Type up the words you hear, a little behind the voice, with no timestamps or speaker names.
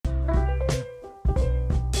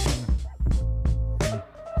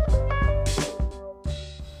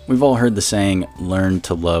We've all heard the saying, learn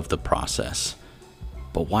to love the process.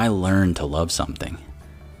 But why learn to love something?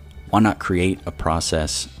 Why not create a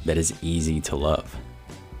process that is easy to love?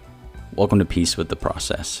 Welcome to Peace with the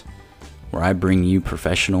Process, where I bring you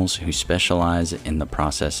professionals who specialize in the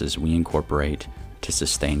processes we incorporate to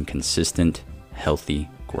sustain consistent, healthy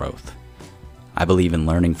growth. I believe in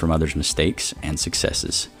learning from others' mistakes and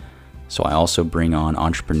successes, so I also bring on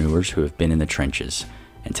entrepreneurs who have been in the trenches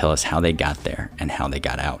and tell us how they got there and how they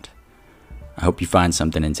got out. I hope you find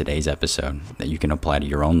something in today's episode that you can apply to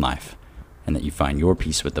your own life and that you find your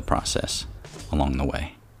peace with the process along the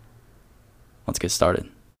way. Let's get started.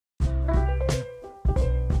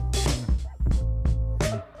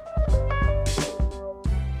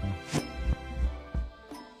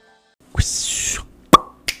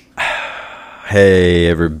 Hey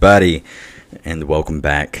everybody, and welcome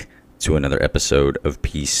back to another episode of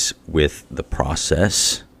Peace with the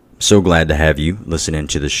Process. So glad to have you listening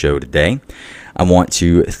to the show today. I want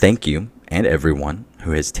to thank you and everyone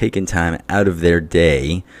who has taken time out of their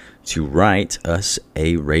day to write us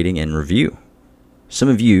a rating and review. Some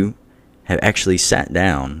of you have actually sat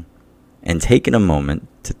down and taken a moment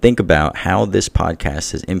to think about how this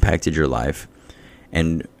podcast has impacted your life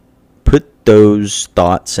and put those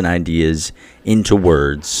thoughts and ideas into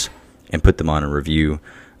words and put them on a review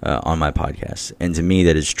on my podcast. And to me,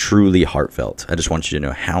 that is truly heartfelt. I just want you to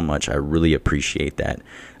know how much I really appreciate that.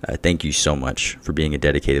 Thank you so much for being a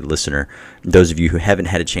dedicated listener. Those of you who haven't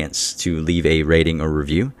had a chance to leave a rating or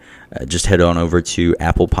review, just head on over to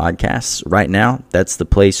Apple Podcasts. Right now, that's the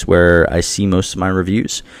place where I see most of my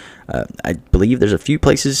reviews. I believe there's a few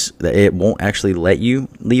places that it won't actually let you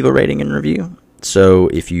leave a rating and review. So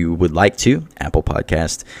if you would like to, Apple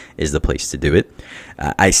Podcast is the place to do it.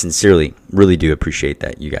 I sincerely, really do appreciate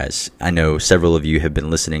that, you guys. I know several of you have been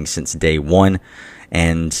listening since day one,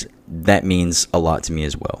 and that means a lot to me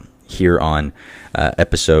as well, here on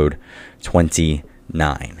episode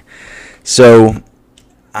 29. So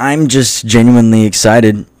I'm just genuinely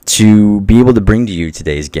excited to be able to bring to you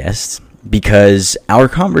today's guest, because our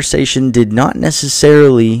conversation did not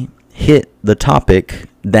necessarily hit the topic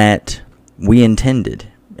that we intended.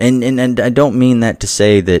 And I don't mean that to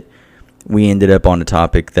say that we ended up on a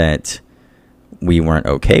topic that we weren't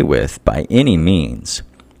okay with by any means.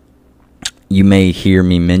 You may hear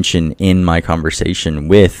me mention in my conversation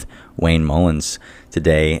with Wayne Mullins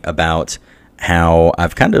today about how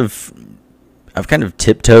I've kind of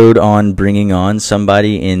tiptoed on bringing on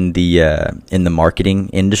somebody in the marketing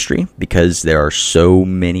industry, because there are so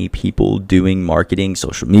many people doing marketing,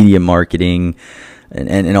 social media marketing,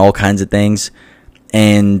 and all kinds of things.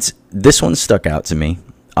 And this one stuck out to me,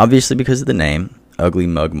 obviously because of the name, Ugly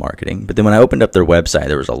Mug Marketing. But then when I opened up their website,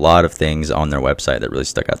 there was a lot of things on their website that really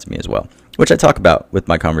stuck out to me as well, which I talk about with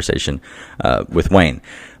my conversation with Wayne.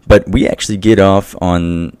 But we actually get off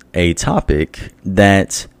on a topic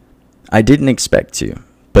that I didn't expect to,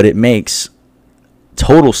 but it makes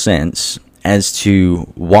total sense as to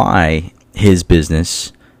why his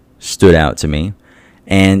business stood out to me.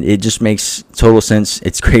 And it just makes total sense.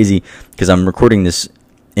 It's crazy because I'm recording this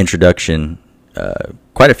introduction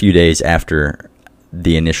quite a few days after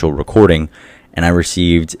the initial recording, and I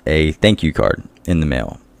received a thank you card in the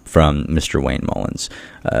mail from Mr. Wayne Mullins.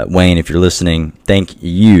 Wayne, if you're listening, thank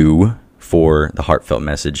you for the heartfelt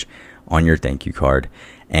message on your thank you card.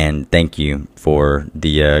 And thank you for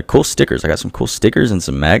the cool stickers. I got some cool stickers and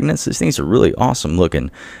some magnets. These things are really awesome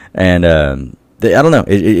looking. And I don't know,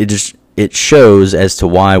 it shows as to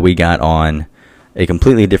why we got on a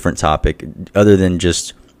completely different topic, other than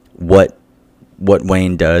just what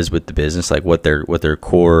Wayne does with the business, like what their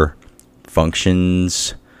core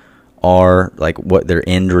functions are, like what their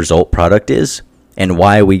end result product is, and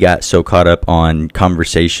why we got so caught up on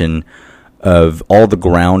conversation of all the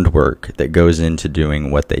groundwork that goes into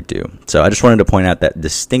doing what they do. So I just wanted to point out that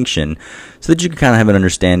distinction so that you can kind of have an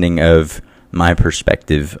understanding of my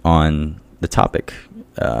perspective on the topic.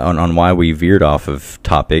 On why we veered off of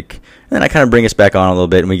topic, and then I kind of bring us back on a little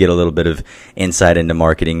bit, and we get a little bit of insight into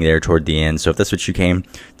marketing there toward the end. So if that's what you came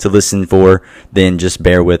to listen for, then just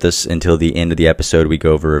bear with us until the end of the episode. We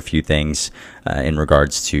go over a few things in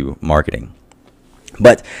regards to marketing.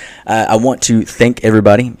 But I want to thank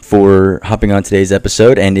everybody for hopping on today's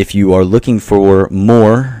episode. And if you are looking for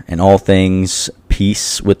more and all things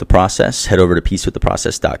Peace with the Process, head over to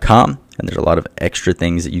peacewiththeprocess.com. And there's a lot of extra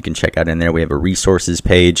things that you can check out in there. We have a resources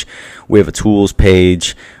page. We have a tools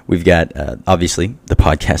page. We've got, obviously, the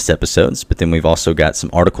podcast episodes. But then we've also got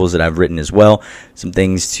some articles that I've written as well. Some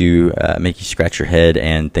things to make you scratch your head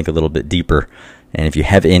and think a little bit deeper. And if you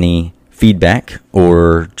have any feedback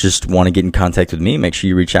or just want to get in contact with me, make sure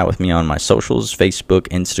you reach out with me on my socials, Facebook,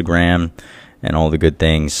 Instagram, and all the good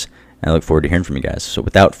things. And I look forward to hearing from you guys. So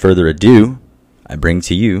without further ado, I bring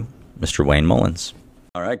to you Mr. Wayne Mullins.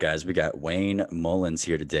 All right, guys, we got Wayne Mullins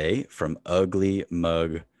here today from Ugly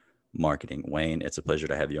Mug Marketing. Wayne, it's a pleasure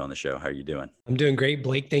to have you on the show. How are you doing? I'm doing great,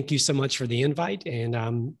 Blake. Thank you so much for the invite, and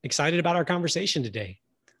I'm excited about our conversation today.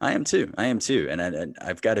 I am too. And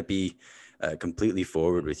I've got to be completely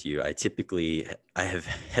forward with you. I have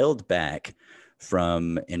held back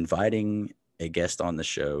from inviting a guest on the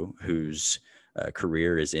show whose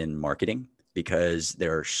career is in marketing, because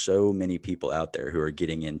there are so many people out there who are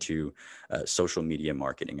getting into social media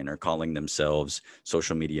marketing and are calling themselves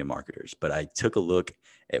social media marketers. But I took a look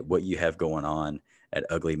at what you have going on at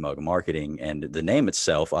Ugly Mug Marketing, and the name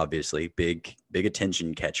itself, obviously, big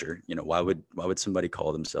attention catcher. You know, why would somebody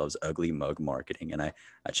call themselves Ugly Mug Marketing? And I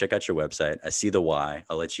check out your website, I see the why.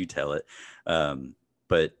 I'll let you tell it.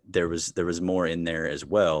 But there was more in there as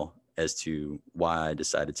well as to why I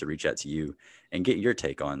decided to reach out to you and get your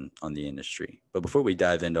take on the industry. But before we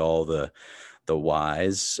dive into all the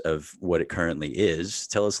whys of what it currently is,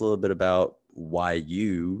 tell us a little bit about why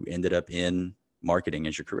you ended up in marketing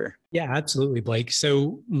as your career. Yeah, absolutely, Blake.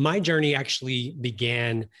 So my journey actually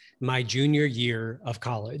began my junior year of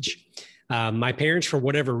college. My parents, for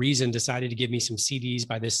whatever reason, decided to give me some CDs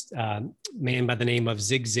by this man by the name of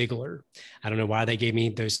Zig Ziglar. I don't know why they gave me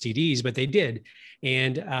those CDs, but they did.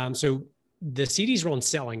 And so the CDs were on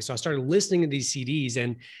selling. So I started listening to these CDs,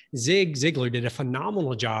 and Zig Ziglar did a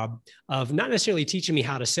phenomenal job of not necessarily teaching me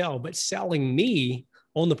how to sell, but selling me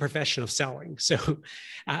on the profession of selling. So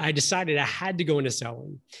I decided I had to go into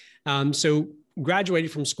selling. So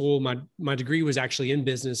graduated from school. My degree was actually in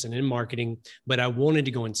business and in marketing, but I wanted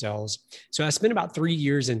to go in sales. So I spent about 3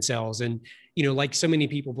 years in sales. And, you know, like so many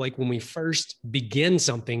people, Blake, when we first begin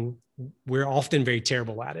something, we're often very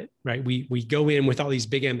terrible at it, right? We go in with all these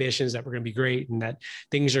big ambitions that we're going to be great and that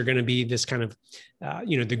things are going to be this kind of,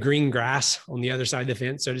 the green grass on the other side of the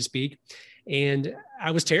fence, so to speak. And I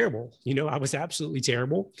was terrible. I was absolutely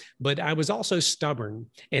terrible, but I was also stubborn.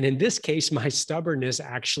 And in this case, my stubbornness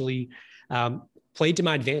actually played to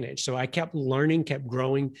my advantage. So I kept learning, kept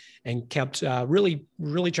growing, and kept really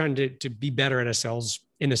trying to be better in a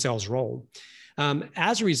sales role.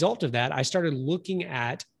 As a result of that, I started looking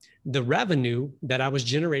at the revenue that I was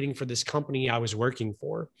generating for this company I was working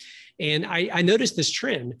for. And I noticed this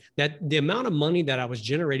trend that the amount of money that I was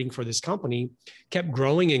generating for this company kept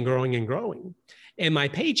growing and growing and growing. And my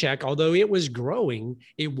paycheck, although it was growing,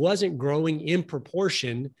 it wasn't growing in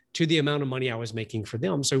proportion to the amount of money I was making for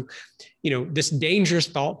them. So, this dangerous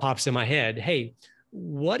thought pops in my head. Hey,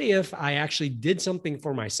 what if I actually did something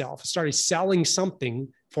for myself, started selling something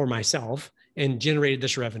for myself and generated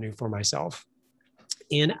this revenue for myself?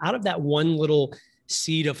 And out of that one little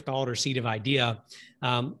seed of thought or seed of idea,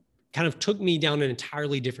 kind of took me down an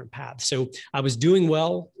entirely different path. So I was doing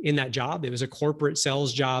well in that job. It was a corporate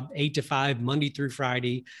sales job, 8 to 5, Monday through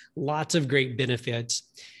Friday, lots of great benefits.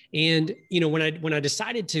 And, when I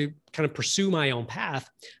decided to kind of pursue my own path,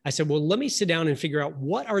 I said, well, let me sit down and figure out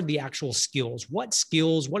what are the actual skills,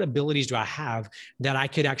 what abilities do I have that I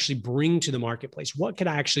could actually bring to the marketplace? What could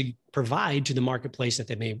I actually provide to the marketplace that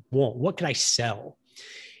they may want? What could I sell?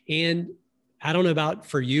 And I don't know about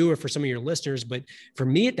for you or for some of your listeners, but for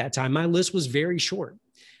me at that time, my list was very short.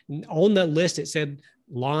 On the list, it said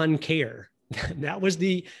lawn care. That was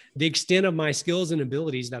the extent of my skills and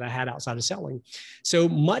abilities that I had outside of selling. So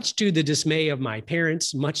much to the dismay of my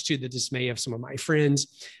parents, much to the dismay of some of my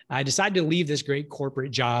friends, I decided to leave this great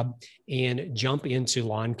corporate job and jump into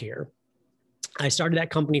lawn care. I started that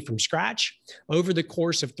company from scratch. Over the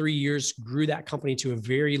course of 3 years, grew that company to a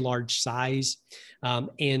very large size, and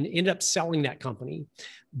ended up selling that company.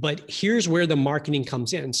 But here's where the marketing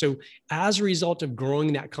comes in. So as a result of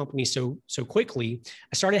growing that company so quickly,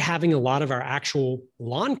 I started having a lot of our actual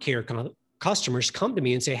lawn care customers come to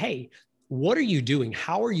me and say, hey, what are you doing?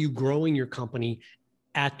 How are you growing your company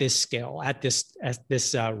at this scale, at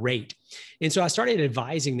this rate? And so I started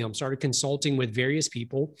advising them, started consulting with various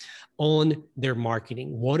people on their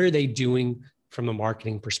marketing. What are they doing from a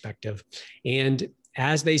marketing perspective? And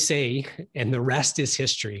as they say, and the rest is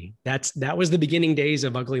history. That was the beginning days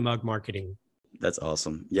of Ugly Mug Marketing. That's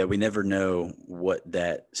awesome. Yeah, we never know what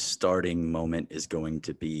that starting moment is going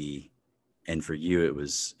to be. And for you, it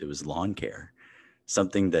was lawn care,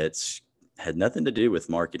 something that's had nothing to do with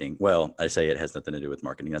marketing. Well, I say it has nothing to do with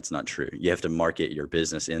marketing. That's not true. You have to market your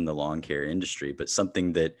business in the lawn care industry, but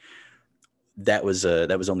something that was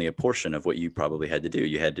only a portion of what you probably had to do.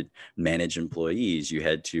 You had to manage employees. You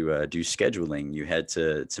had to do scheduling. You had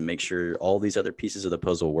to make sure all these other pieces of the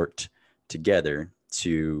puzzle worked together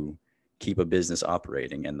to keep a business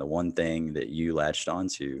operating. And the one thing that you latched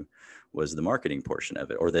onto was the marketing portion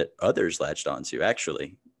of it, or that others latched onto,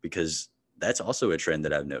 actually, because that's also a trend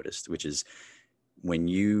that I've noticed, which is when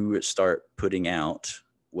you start putting out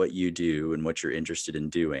what you do and what you're interested in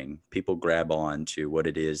doing, people grab on to what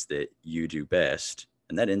it is that you do best.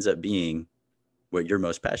 And that ends up being what you're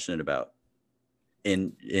most passionate about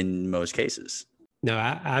in most cases. No,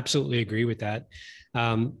 I absolutely agree with that.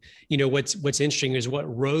 What's interesting is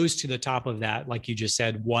what rose to the top of that, like you just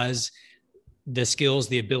said, was the skills,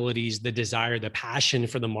 the abilities, the desire, the passion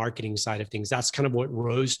for the marketing side of things. That's kind of what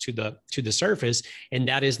rose to the surface, and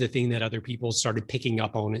that is the thing that other people started picking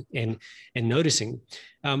up on and noticing.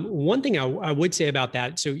 One thing I would say about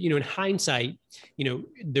that, so in hindsight,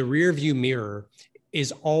 the rear view mirror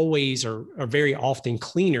is always or very often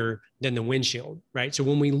cleaner than the windshield, right? So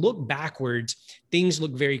when we look backwards, things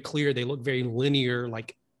look very clear. They look very linear,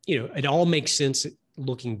 like, it all makes sense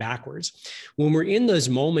looking backwards. When we're in those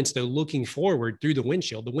moments, though, looking forward through the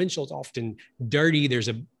windshield's often dirty. There's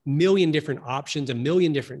a million different options, a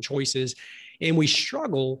million different choices. And we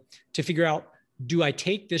struggle to figure out, do I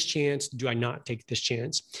take this chance? Do I not take this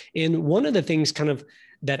chance? And one of the things kind of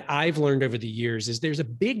that I've learned over the years is there's a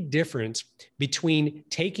big difference between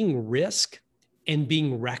taking risk and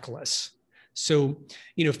being reckless. So,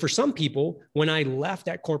 for some people, when I left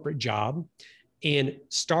that corporate job and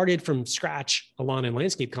started from scratch a lawn and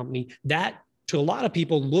landscape company, that to a lot of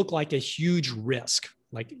people looked like a huge risk.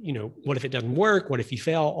 Like, what if it doesn't work? What if you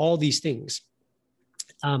fail? All these things.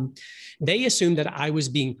 They assumed that I was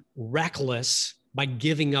being reckless by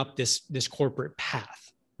giving up this corporate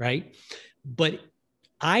path, right? But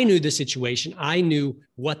I knew the situation. I knew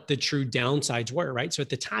what the true downsides were, right? So at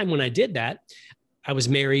the time when I did that, I was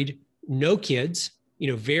married, no kids,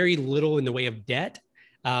 very little in the way of debt.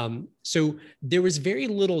 So there was very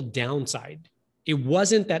little downside. It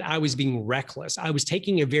wasn't that I was being reckless. I was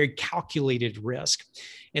taking a very calculated risk.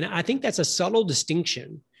 And I think that's a subtle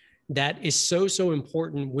distinction that is so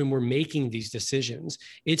important when we're making these decisions.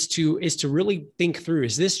 It's to really think through,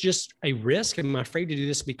 is this just a risk? Am I afraid to do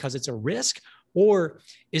this because it's a risk? Or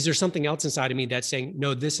is there something else inside of me that's saying,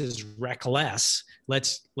 no, this is reckless.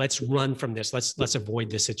 Let's run from this. Let's avoid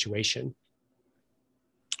this situation.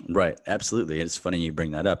 Right. Absolutely. It's funny you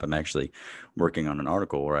bring that up. I'm actually working on an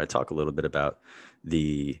article where I talk a little bit about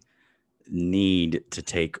the need to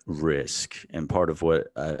take risk. And part of what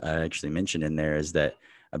I actually mentioned in there is that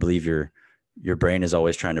I believe your brain is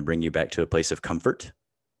always trying to bring you back to a place of comfort.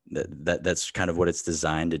 That's kind of what it's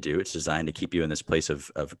designed to do. It's designed to keep you in this place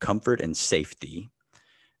of comfort and safety.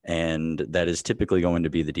 And that is typically going to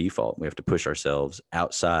be the default. We have to push ourselves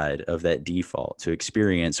outside of that default to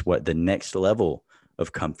experience what the next level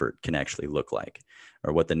of comfort can actually look like,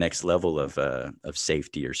 or what the next level of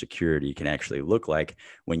safety or security can actually look like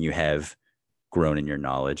when you have grown in your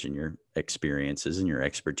knowledge and your experiences and your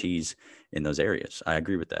expertise in those areas. I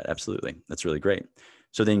agree with that. Absolutely. That's really great.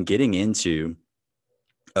 So then getting into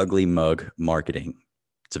Ugly Mug Marketing.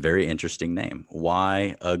 It's a very interesting name.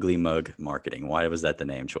 Why Ugly Mug Marketing? Why was that the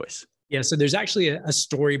name choice? Yeah, so there's actually a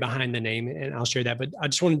story behind the name, and I'll share that. But I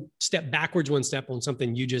just want to step backwards one step on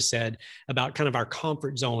something you just said about kind of our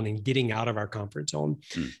comfort zone and getting out of our comfort zone.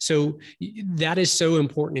 So that is so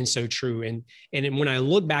important and so true. And when I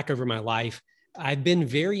look back over my life, I've been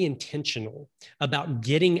very intentional about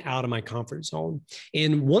getting out of my comfort zone.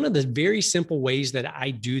 And one of the very simple ways that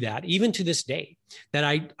I do that, even to this day, that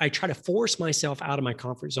I try to force myself out of my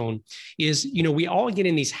comfort zone is, we all get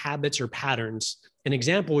in these habits or patterns. An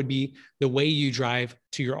example would be the way you drive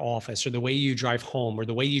to your office, or the way you drive home, or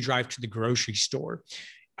the way you drive to the grocery store.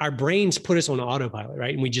 Our brains put us on autopilot,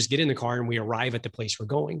 right? And we just get in the car and we arrive at the place we're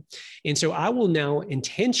going. And so I will now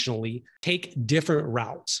intentionally take different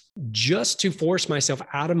routes just to force myself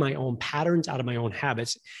out of my own patterns, out of my own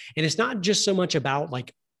habits. And it's not just so much about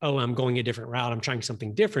like, oh, I'm going a different route, I'm trying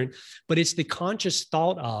something different, but it's the conscious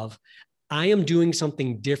thought of, I am doing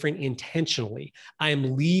something different intentionally. I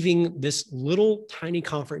am leaving this little tiny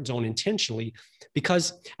comfort zone intentionally,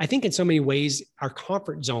 because I think in so many ways, our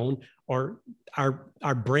comfort zone, or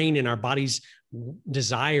our brain and our body's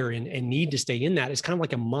desire and need to stay in that, is kind of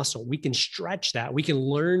like a muscle. We can stretch that. We can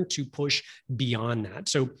learn to push beyond that.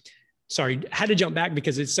 So sorry, I had to jump back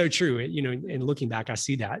because it's so true. And looking back, I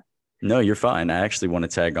see that. No, you're fine. I actually want to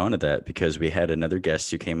tag on to that because we had another guest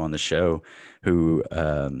who came on the show who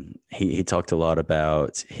he talked a lot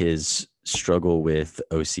about his struggle with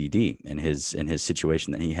OCD and his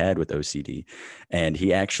situation that he had with OCD. And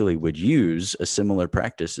he actually would use a similar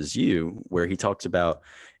practice as you, where he talks about,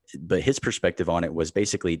 but his perspective on it was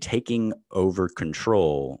basically taking over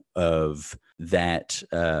control of that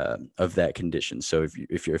condition. So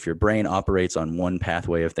if your brain operates on one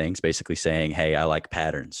pathway of things, basically saying, "Hey, I like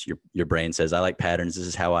patterns," your brain says, "I like patterns. This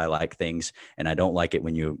is how I like things, and I don't like it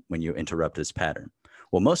when you interrupt this pattern."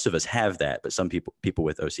 Well, most of us have that, but some people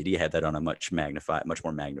with OCD have that on a much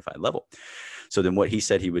more magnified level. So then what he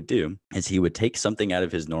said he would do is he would take something out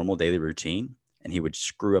of his normal daily routine and he would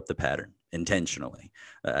screw up the pattern intentionally.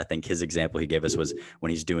 I think his example he gave us was when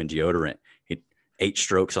he's doing deodorant, he'd 8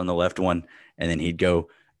 strokes on the left one, and then he'd go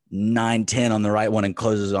 9, 10 on the right one and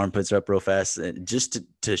close his armpits up real fast, just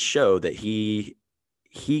to show that he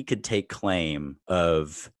could take claim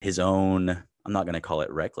of his own, I'm not going to call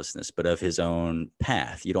it recklessness, but of his own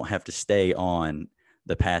path. You don't have to stay on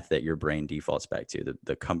the path that your brain defaults back to,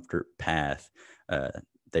 the comfort path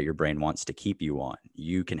that your brain wants to keep you on.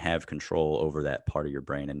 You can have control over that part of your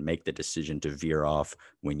brain and make the decision to veer off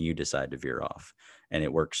when you decide to veer off. And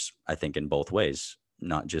it works, I think, in both ways,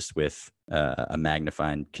 not just with a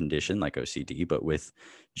magnifying condition like OCD, but with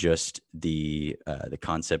just the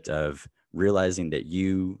concept of realizing that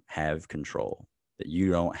you have control, that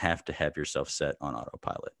you don't have to have yourself set on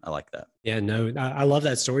autopilot. I like that. Yeah, no, I love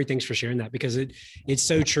that story. Thanks for sharing that, because it's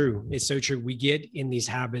so true. It's so true. We get in these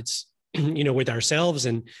habits, with ourselves,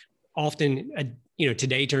 and often,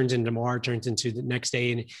 today turns into tomorrow, turns into the next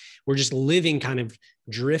day. And we're just living, kind of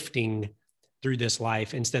drifting through this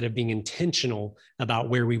life instead of being intentional about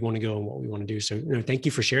where we want to go and what we want to do. So, thank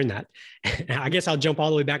you for sharing that. I guess I'll jump all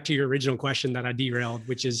the way back to your original question that I derailed,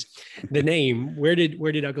 which is the name. Where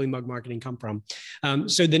did Ugly Mug Marketing come from?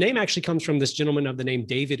 So the name actually comes from this gentleman of the name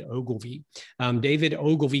David Ogilvy. David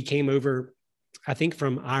Ogilvy came over, I think,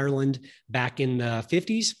 from Ireland back in the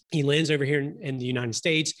 50s. He lands over here in the United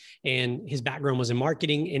States, and his background was in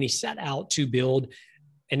marketing, and he set out to build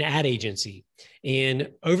an ad agency. And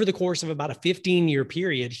over the course of about a 15-year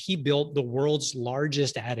period, he built the world's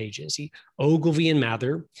largest ad agency. Ogilvy and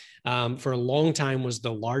Mather, for a long time, was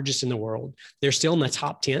the largest in the world. They're still in the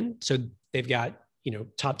top 10. So they've got,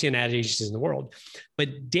 top 10 ad agencies in the world.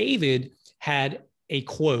 But David had a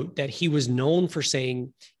quote that he was known for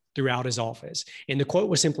saying throughout his office. And the quote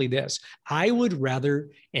was simply this: "I would rather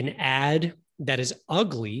an ad that is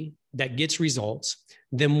ugly that gets results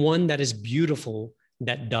than one that is beautiful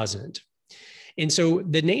that doesn't." And so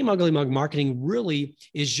the name Ugly Mug Marketing really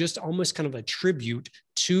is just almost kind of a tribute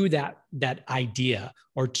to that idea,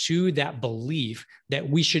 or to that belief that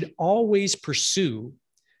we should always pursue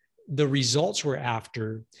the results we're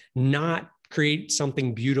after, not create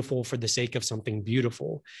something beautiful for the sake of something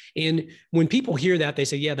beautiful. And when people hear that, they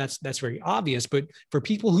say, yeah, that's very obvious. But for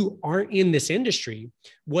people who aren't in this industry,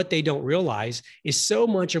 what they don't realize is so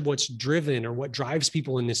much of what's driven, or what drives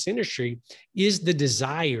people in this industry, is the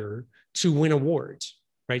desire to win awards,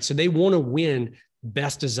 right? So they want to win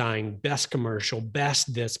best design, best commercial,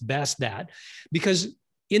 best this, best that, because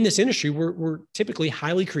in this industry, we're typically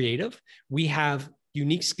highly creative. We have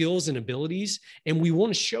unique skills and abilities, and we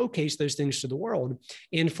want to showcase those things to the world.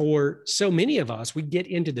 And for so many of us, we get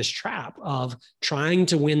into this trap of trying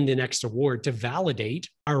to win the next award to validate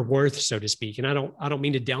our worth, so to speak. And I don't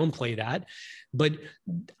mean to downplay that, but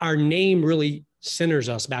our name really centers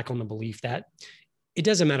us back on the belief that it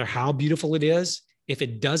doesn't matter how beautiful it is. If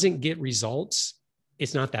it doesn't get results,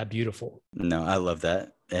 it's not that beautiful. No, I love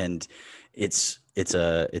that. And I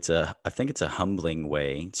think it's a humbling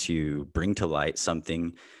way to bring to light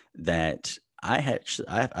something that I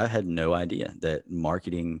had no idea that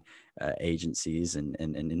marketing agencies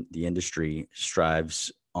and the industry strives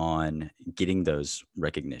on getting those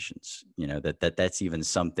recognitions. That's even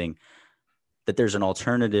something that there's an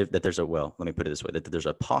alternative, let me put it this way, that there's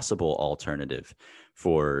a possible alternative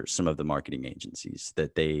for some of the marketing agencies,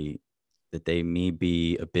 that they may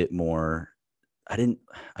be a bit more. I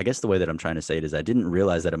guess the way that I'm trying to say it is I didn't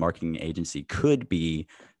realize that a marketing agency could be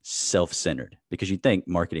self-centered, because you think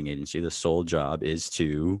marketing agency, the sole job is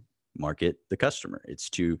to market the customer. It's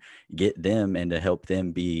to get them and to help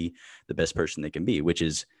them be the best person they can be, which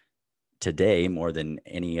is today more than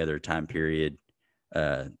any other time period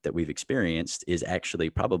that we've experienced, is actually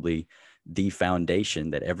probably the foundation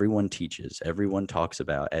that everyone teaches, everyone talks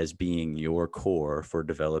about as being your core for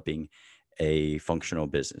developing a functional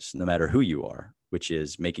business, no matter who you are, which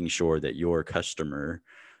is making sure that your customer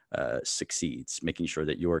succeeds, making sure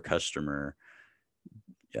that your customer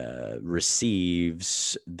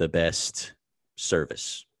receives the best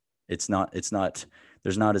service. There's not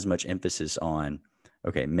as much emphasis on,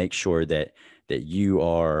 okay, make sure that you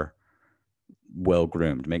are well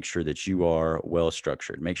groomed, make sure that you are well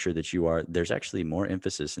structured, make sure that there's actually more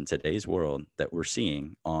emphasis in today's world that we're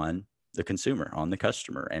seeing on the consumer, on the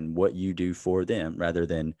customer, and what you do for them, rather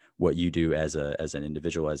than what you do as an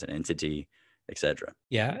individual, as an entity, etc.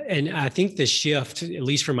 Yeah. And I think the shift, at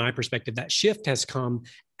least from my perspective, that shift has come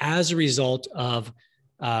as a result of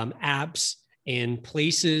apps and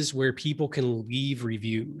places where people can leave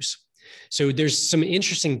reviews. So there's some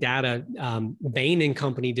interesting data. Bain and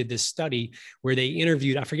Company did this study where they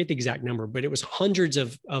interviewed, I forget the exact number, but it was hundreds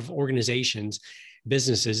of organizations,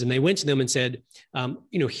 businesses, and they went to them and said,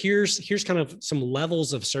 here's kind of some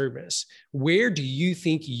levels of service. Where do you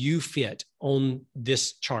think you fit on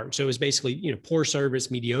this chart? So it was basically, poor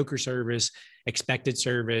service, mediocre service, expected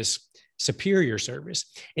service, superior service.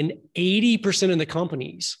 And 80% of the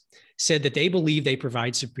companies said that they believe they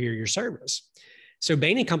provide superior service. So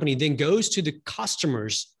Bain and Company then goes to the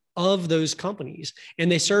customers of those companies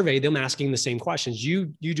and they survey them asking the same questions.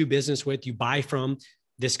 You do business with, you buy from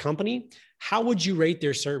this company. How would you rate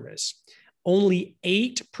their service? Only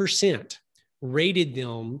 8% rated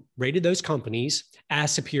those companies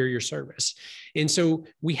as superior service. And so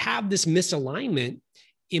we have this misalignment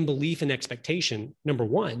in belief and expectation, number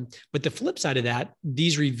one. But the flip side of that,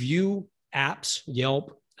 these review apps,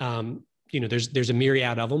 Yelp, there's a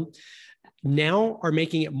myriad of them, now are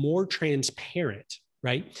making it more transparent,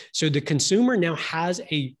 right? So the consumer now has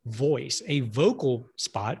a voice, a vocal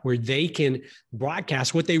spot where they can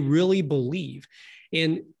broadcast what they really believe.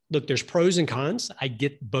 And look, there's pros and cons. I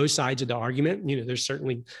get both sides of the argument. There's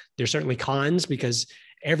certainly cons because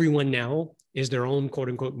everyone now is their own quote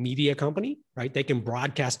unquote media company, right? They can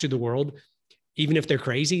broadcast to the world. Even if they're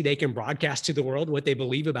crazy, they can broadcast to the world what they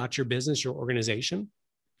believe about your business, your organization.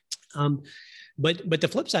 But the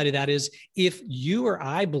flip side of that is if you or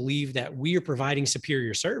I believe that we are providing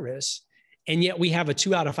superior service, and yet we have a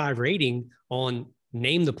 2 out of 5 rating on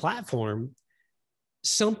name the platform,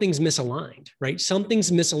 something's misaligned, right?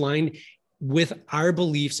 Something's misaligned with our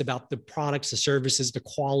beliefs about the products, the services, the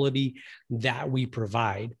quality that we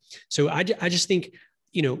provide. So I just think,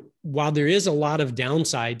 while there is a lot of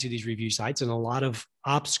downside to these review sites and a lot of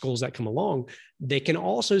obstacles that come along, they can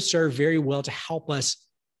also serve very well to help us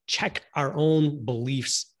check our own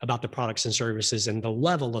beliefs about the products and services and the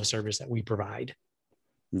level of service that we provide.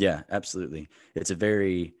 Yeah, absolutely. It's a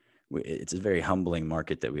very humbling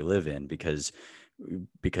market that we live in because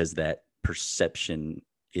that perception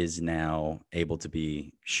is now able to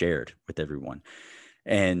be shared with everyone.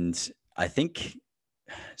 And I think,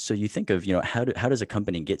 so you think of, how does a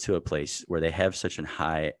company get to a place where they have such a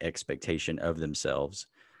high expectation of themselves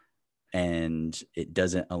and it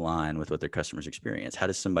doesn't align with what their customers experience? How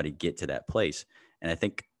does somebody get to that place? And I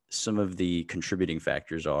think some of the contributing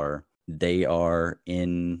factors are they are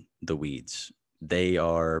in the weeds. They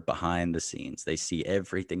are behind the scenes. They see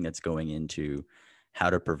everything that's going into how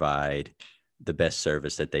to provide the best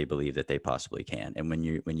service that they believe that they possibly can. And when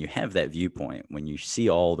you have that viewpoint, when you see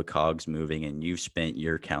all the cogs moving and you've spent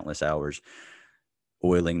your countless hours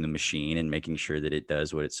oiling the machine and making sure that it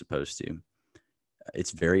does what it's supposed to,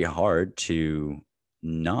 it's very hard to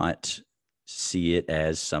not see it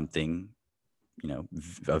as something,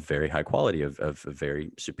 of very high quality, of a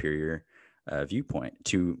very superior viewpoint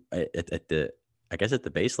to at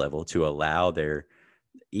the base level, to allow their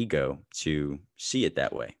ego to see it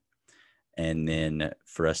that way. And then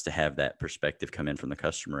for us to have that perspective come in from the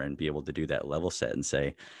customer and be able to do that level set and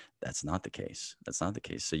say, that's not the case. That's not the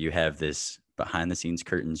case. So you have this behind the scenes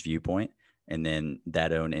curtains viewpoint, and then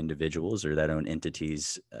that own individuals or that own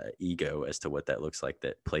entity's ego as to what that looks like,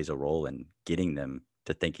 that plays a role in getting them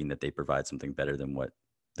to thinking that they provide something better than what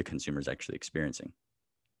the consumer is actually experiencing.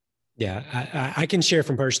 Yeah, I can share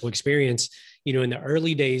from personal experience, in the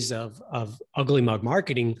early days of Ugly Mug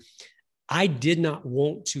marketing, I did not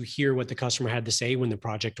want to hear what the customer had to say when the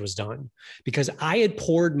project was done, because I had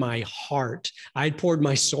poured my heart, I had poured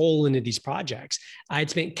my soul into these projects. I had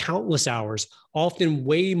spent countless hours, often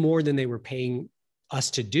way more than they were paying us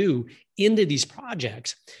to do, into these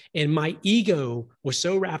projects. And my ego was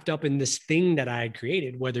so wrapped up in this thing that I had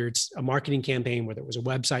created, whether it's a marketing campaign, whether it was a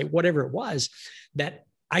website, whatever it was, that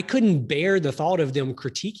I couldn't bear the thought of them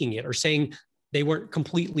critiquing it or saying they weren't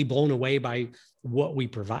completely blown away by what we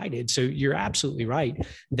provided. So you're absolutely right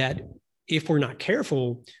that if we're not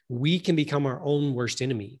careful, we can become our own worst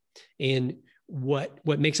enemy. And what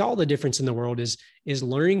makes all the difference in the world is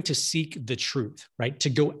learning to seek the truth, right? To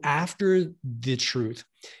go after the truth.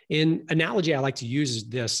 An analogy I like to use is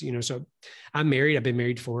this, so I'm married. I've been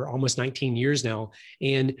married for almost 19 years now.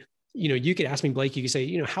 And you could ask me, Blake, you could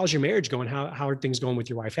say, how's your marriage going? How are things going with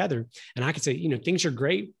your wife, Heather? And I could say, things are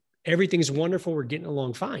great. Everything's wonderful. We're getting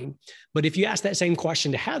along fine. But if you ask that same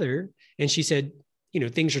question to Heather and she said,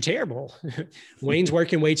 things are terrible. Wayne's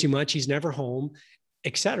working way too much. He's never home,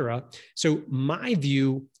 etc. So my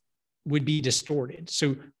view would be distorted.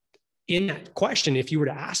 So in that question, if you were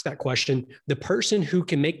to ask that question, the person who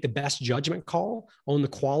can make the best judgment call on the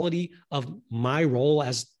quality of my role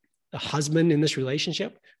as a husband in this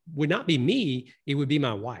relationship would not be me, it would be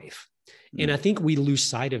my wife. And I think we lose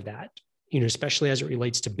sight of that, especially as it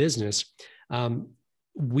relates to business.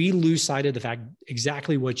 We lose sight of the fact,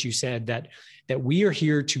 exactly what you said, that we are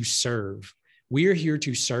here to serve. We are here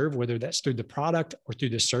to serve, whether that's through the product or through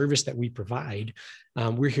the service that we provide.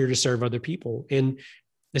 We're here to serve other people. And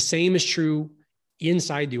the same is true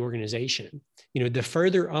inside the organization. The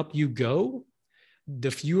further up you go,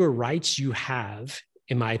 the fewer rights you have,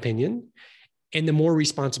 in my opinion, and the more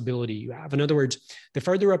responsibility you have. In other words, the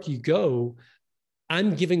further up you go,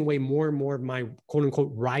 I'm giving away more and more of my quote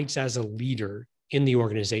unquote rights as a leader in the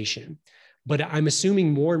organization, but I'm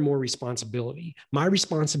assuming more and more responsibility. My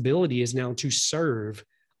responsibility is now to serve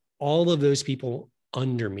all of those people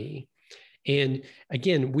under me. And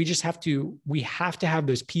again, we have to have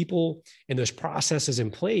those people and those processes in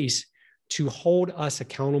place to hold us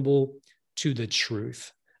accountable to the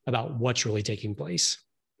truth about what's really taking place.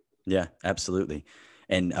 Yeah, absolutely.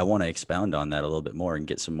 And I want to expound on that a little bit more and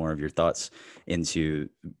get some more of your thoughts into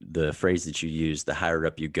the phrase that you use: the higher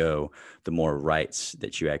up you go, the more rights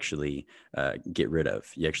that you actually get rid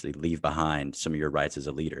of. You actually leave behind some of your rights as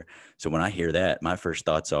a leader. So when I hear that, my first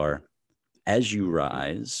thoughts are, as you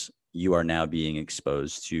rise, you are now being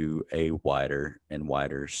exposed to a wider and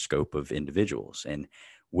wider scope of individuals. And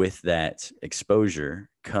with that exposure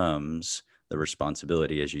comes the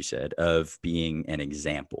responsibility, as you said, of being an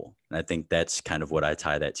example. And I think that's kind of what I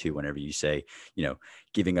tie that to whenever you say,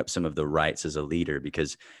 giving up some of the rights as a leader,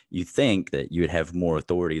 because you think that you would have more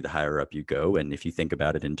authority the higher up you go. And if you think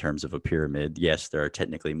about it in terms of a pyramid, yes, there are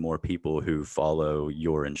technically more people who follow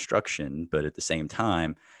your instruction, but at the same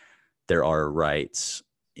time, there are rights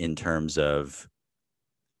in terms of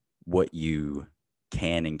what you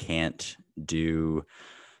can and can't do.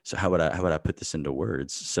 So how would I put this into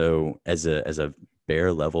words? So as a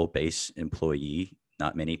bare level base employee,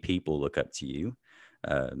 not many people look up to you,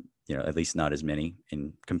 at least not as many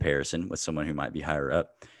in comparison with someone who might be higher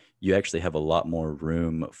up. You actually have a lot more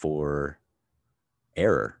room for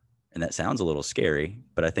error. And that sounds a little scary,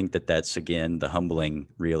 but I think that that's, again, the humbling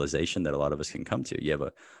realization that a lot of us can come to. You have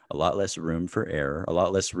a lot less room for error, a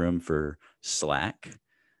lot less room for slack,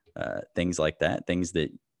 things like that, things that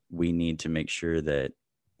we need to make sure that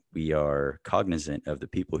we are cognizant of the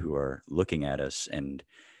people who are looking at us and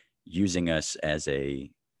using us as a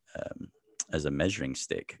measuring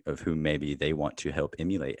stick of who maybe they want to help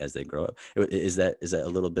emulate as they grow up. Is that a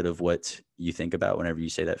little bit of what you think about whenever you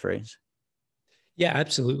say that phrase? Yeah,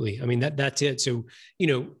 absolutely. I mean, that's it. So,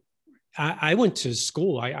 I went to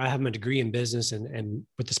school. I have my degree in business and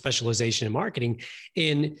with the specialization in marketing.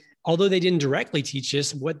 And although they didn't directly teach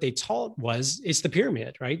us, what they taught was it's the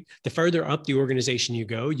pyramid, right? The further up the organization you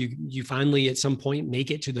go, you finally at some point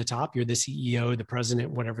make it to the top. You're the CEO, the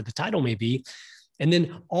president, whatever the title may be. And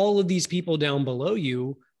then all of these people down below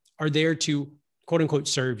you are there to quote unquote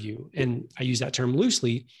serve you. And I use that term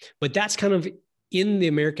loosely, but that's kind of in the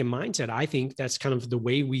American mindset. I think that's kind of the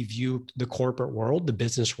way we view the corporate world, the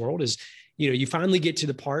business world is, you finally get to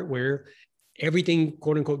the part where everything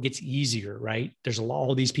quote unquote gets easier, right? There's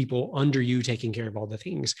all these people under you taking care of all the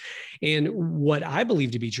things. And what I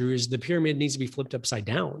believe to be true is the pyramid needs to be flipped upside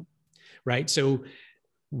down, right? So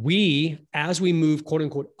as we move quote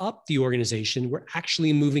unquote up the organization, we're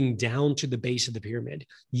actually moving down to the base of the pyramid.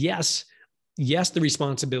 Yes, the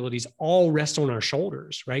responsibilities all rest on our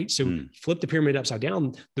shoulders, right? So flip the pyramid upside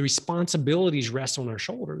down, the responsibilities rest on our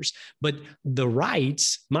shoulders, but the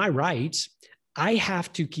rights, my rights, I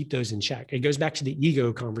have to keep those in check. It goes back to the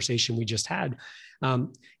ego conversation we just had.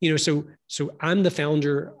 So I'm the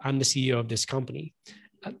founder, I'm the CEO of this company.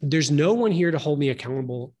 There's no one here to hold me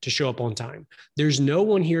accountable to show up on time. There's no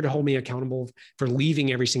one here to hold me accountable for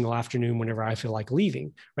leaving every single afternoon whenever I feel like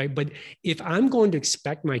leaving, right? But if I'm going to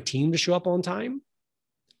expect my team to show up on time,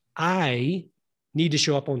 I need to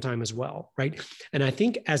show up on time as well, right? And I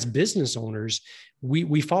think as business owners,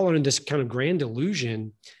 we fall into this kind of grand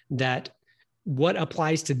illusion that what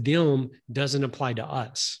applies to them doesn't apply to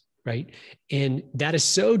us, right? And that is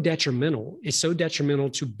so detrimental. It's so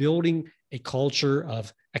detrimental to building a culture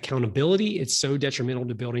of accountability. It's so detrimental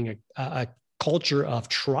to building a culture of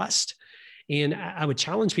trust. And I would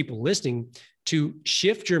challenge people listening to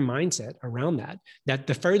shift your mindset around that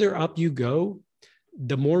the further up you go,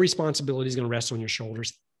 the more responsibility is going to rest on your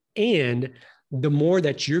shoulders and the more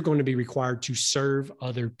that you're going to be required to serve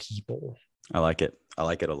other people. I like it. I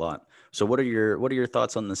like it a lot. So what are your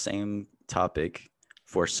thoughts on the same topic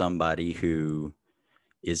for somebody who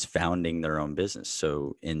is founding their own business?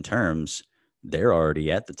 So in terms, they're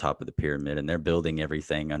already at the top of the pyramid and they're building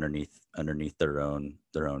everything underneath their own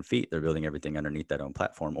feet. They're building everything underneath that own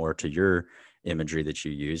platform. Or to your imagery that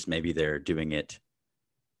you use, maybe they're doing it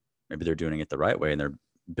the right way and they're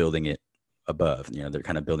building it above, they're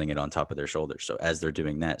kind of building it on top of their shoulders. So as they're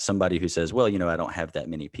doing that, somebody who says, well, I don't have that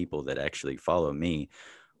many people that actually follow me,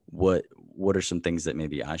 what are some things that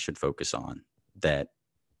maybe I should focus on that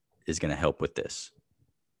is going to help with this?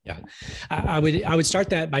 Yeah, I would start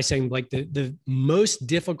that by saying, like, the most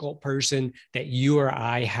difficult person that you or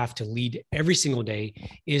I have to lead every single day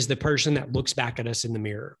is the person that looks back at us in the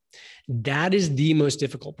mirror. That is the most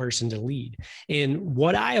difficult person to lead. And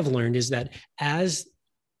what I have learned is that as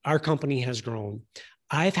our company has grown,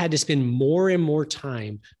 I've had to spend more and more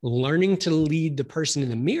time learning to lead the person in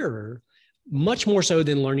the mirror, much more so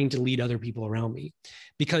than learning to lead other people around me.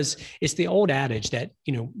 Because it's the old adage that,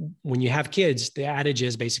 when you have kids, the adage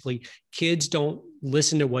is basically kids don't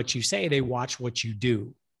listen to what you say, they watch what you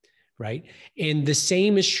do, right? And the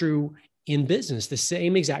same is true in business. The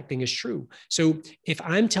same exact thing is true. So if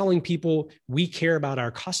I'm telling people we care about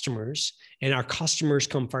our customers and our customers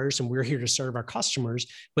come first and we're here to serve our customers,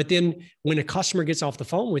 but then when a customer gets off the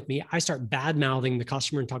phone with me, I start bad mouthing the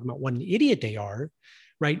customer and talking about what an idiot they are,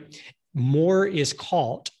 right? More is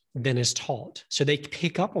caught than is taught. So they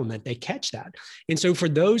pick up on that, they catch that. And so for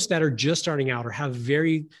those that are just starting out or have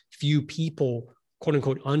very few people, quote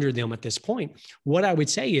unquote, under them at this point, what I would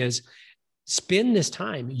say is spend this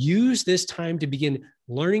time, use this time to begin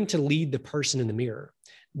learning to lead the person in the mirror.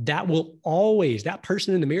 That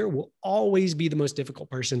person in the mirror will always be the most difficult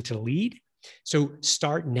person to lead. So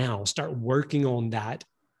start now, start working on that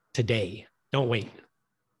today. Don't wait.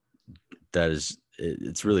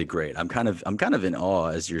 It's really great. I'm kind of in awe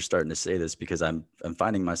as you're starting to say this, because I'm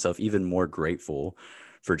finding myself even more grateful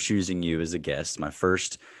for choosing you as a guest, my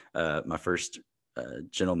first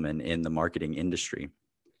gentleman in the marketing industry.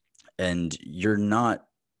 And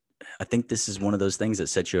I think this is one of those things that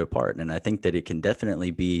sets you apart. And I think that you can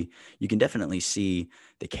definitely see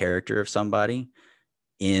the character of somebody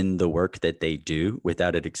in the work that they do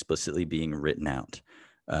without it explicitly being written out.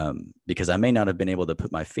 Because I may not have been able to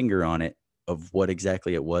put my finger on it of what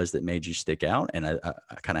exactly it was that made you stick out. And I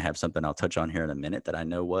kind of have something I'll touch on here in a minute that I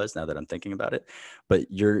know was, now that I'm thinking about it, but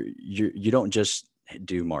you don't just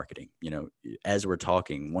do marketing. As we're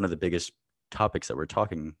talking, one of the biggest topics that we're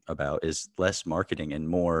talking about is less marketing and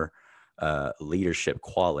more leadership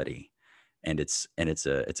quality. And it's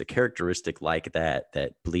a characteristic like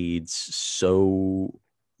that bleeds so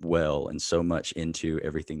well and so much into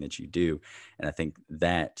everything that you do. And I think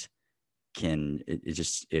that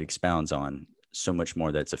it expounds on so much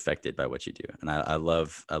more that's affected by what you do. And I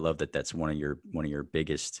love that that's one of your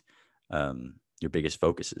biggest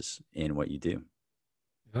focuses in what you do.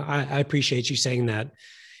 I appreciate you saying that.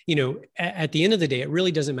 At the end of the day, it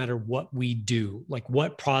really doesn't matter what we do, like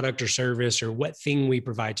what product or service or what thing we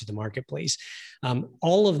provide to the marketplace.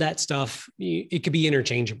 All of that stuff, it could be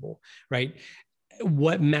interchangeable, right?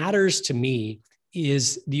 What matters to me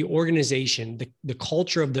is the organization, the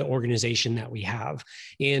culture of the organization that we have.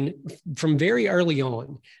 And from very early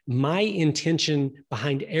on, my intention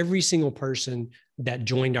behind every single person that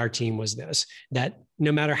joined our team was this, that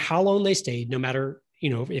no matter how long they stayed, no matter,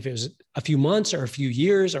 if it was a few months or a few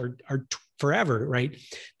years or forever, right?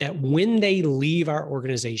 That when they leave our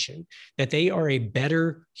organization, that they are a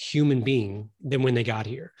better human being than when they got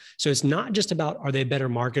here. So it's not just about, are they a better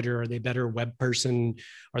marketer? Are they a better web person?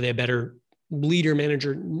 Are they a better leader,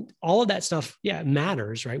 manager? All of that stuff, yeah, it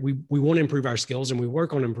matters, right? We want to improve our skills and we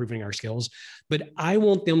work on improving our skills, but I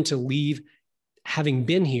want them to leave, having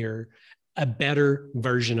been here, a better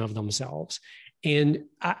version of themselves. And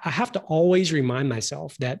I have to always remind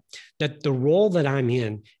myself that the role that I'm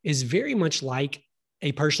in is very much like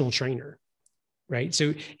a personal trainer, right?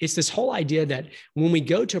 So it's this whole idea that when we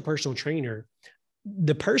go to a personal trainer,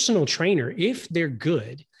 the personal trainer, if they're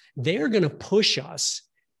good, they're going to push us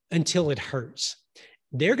until it hurts.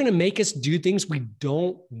 They're going to make us do things we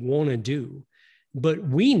don't want to do, but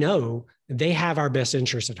we know they have our best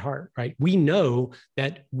interests at heart, right? We know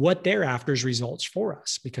that what they're after is results for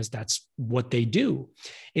us because that's what they do.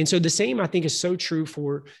 And so the same, I think, is so true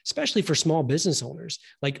especially for small business owners.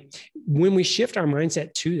 Like when we shift our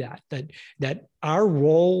mindset to that our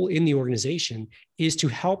role in the organization is to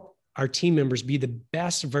help our team members be the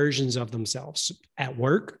best versions of themselves at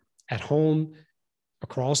work, at home,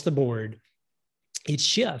 across the board, it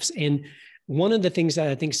shifts. And one of the things that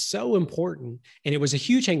I think is so important, and it was a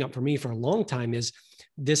huge hang up for me for a long time, is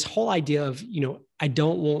this whole idea of, I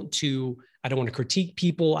don't want to critique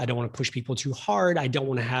people. I don't want to push people too hard. I don't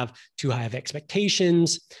want to have too high of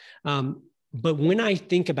expectations. But when I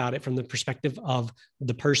think about it from the perspective of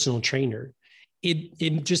the personal trainer,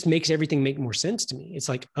 it just makes everything make more sense to me. It's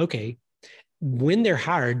like, okay, when they're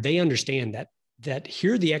hired, they understand that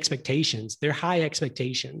here are the expectations. They're high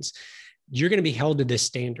expectations. You're going to be held to this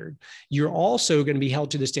standard. You're also going to be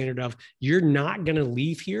held to the standard of you're not going to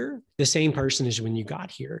leave here the same person as when you got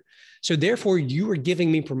here. So therefore, you are giving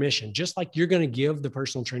me permission, just like you're going to give the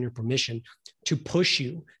personal trainer permission to push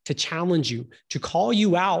you, to challenge you, to call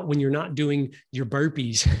you out when you're not doing your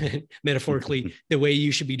burpees, metaphorically, the way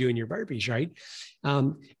you should be doing your burpees, right?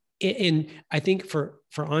 And I think for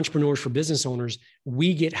entrepreneurs, for business owners,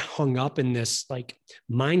 we get hung up in this like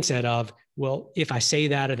mindset of, well, if I say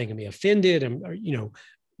that, are they going to be offended? And,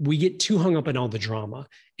 we get too hung up in all the drama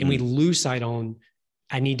and we lose sight on,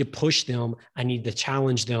 I need to push them. I need to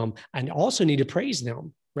challenge them. I also need to praise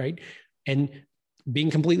them. Right. And being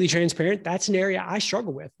completely transparent, that's an area I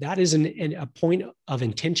struggle with. That is a point of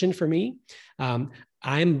intention for me.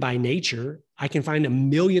 I'm by nature, I can find a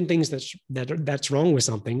million things that's wrong with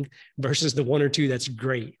something versus the one or two that's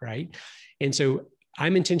great, right? And so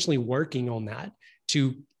I'm intentionally working on that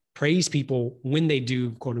to praise people when they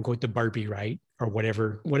do, quote unquote, the burpee, right? Or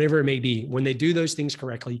whatever it may be. When they do those things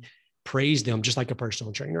correctly, praise them just like a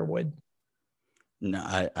personal trainer would. No,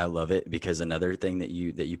 I love it, because another thing that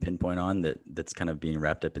you pinpoint on that's kind of being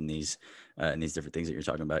wrapped up in these different things that you're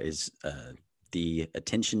talking about is the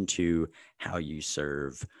attention to how you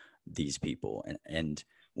serve these people. And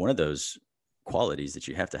one of those qualities that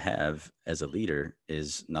you have to have as a leader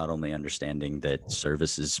is not only understanding that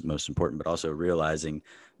service is most important, but also realizing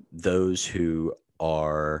those who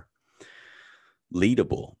are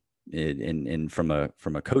leadable. And from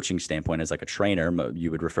a coaching standpoint, as like a trainer,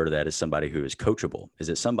 you would refer to that as somebody who is coachable. Is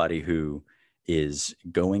it somebody who is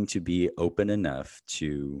going to be open enough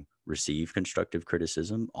to receive constructive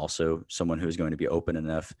criticism? Also someone who is going to be open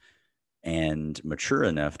enough and mature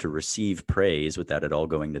enough to receive praise without it all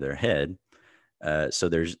going to their head. So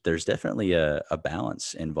there's definitely a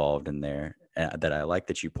balance involved in there that I like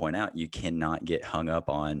that you point out. You cannot get hung up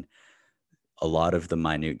on a lot of the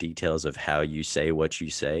minute details of how you say what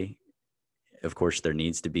you say. Of course, there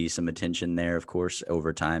needs to be some attention there, of course,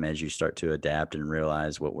 over time as you start to adapt and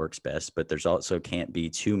realize what works best. But there's also can't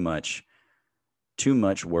be too much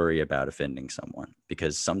worry about offending someone,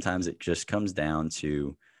 because sometimes it just comes down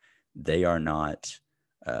to they're not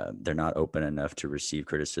open enough to receive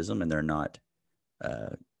criticism, and they're not,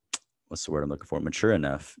 what's the word I'm looking for? Mature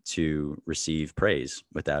enough to receive praise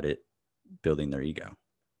without it building their ego.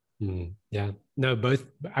 Yeah, no, both.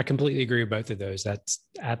 I completely agree with both of those. That's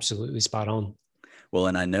absolutely spot on. Well,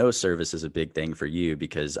 and I know service is a big thing for you,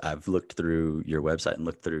 because I've looked through your website and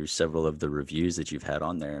looked through several of the reviews that you've had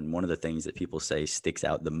on there. And one of the things that people say sticks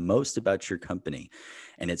out the most about your company,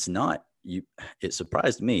 and it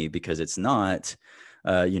surprised me, because it's not,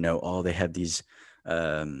 they have these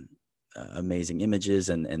amazing images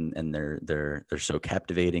and they're so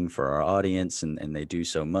captivating for our audience, and they do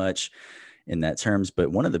so much in that terms.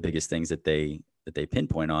 But one of the biggest things that they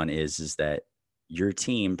pinpoint on is that your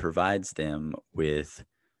team provides them with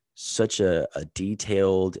such a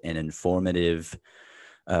detailed and informative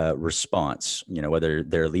response. Whether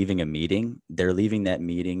they're leaving a meeting, they're leaving that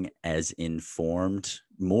meeting as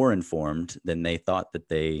more informed than they thought that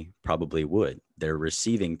they probably would. They're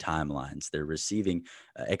receiving timelines, they're receiving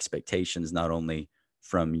expectations, not only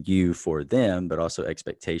from you for them, but also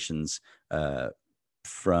expectations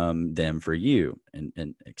from them for you, and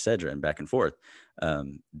et cetera, and back and forth.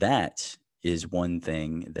 That is one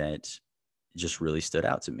thing that just really stood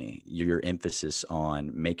out to me. Your emphasis on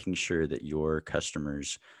making sure that your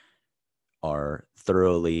customers are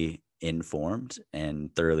thoroughly informed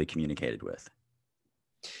and thoroughly communicated with.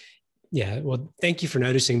 Yeah. Well, thank you for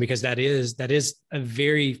noticing, because that is a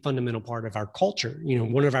very fundamental part of our culture.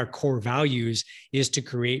 One of our core values is to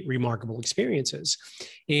create remarkable experiences.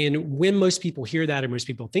 And when most people hear that, and most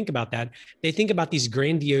people think about that, they think about these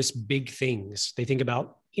grandiose big things. They think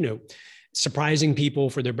about, surprising people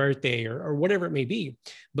for their birthday or whatever it may be.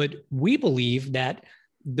 But we believe that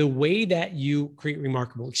the way that you create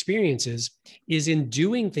remarkable experiences is in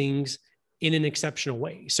doing things in an exceptional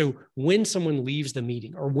way. So when someone leaves the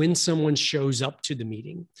meeting, or when someone shows up to the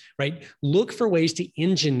meeting, right, look for ways to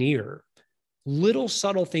engineer little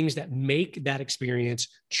subtle things that make that experience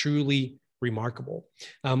truly remarkable.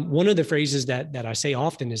 One of the phrases that I say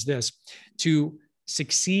often is this: to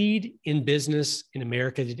succeed in business in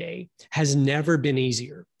America today has never been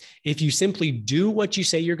easier. If you simply do what you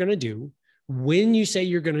say you're going to do, when you say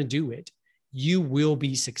you're going to do it, you will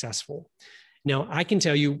be successful. Now, I can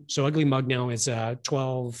tell you, So Ugly Mug now is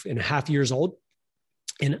 12 and a half years old.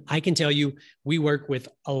 And I can tell you, we work with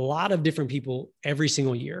a lot of different people every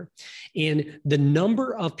single year. And the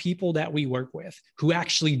number of people that we work with who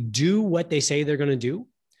actually do what they say they're going to do,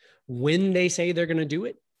 when they say they're going to do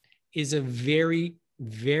it, is a very,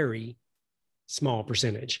 very small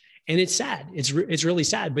percentage. And it's sad. It's really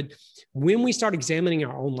sad. But when we start examining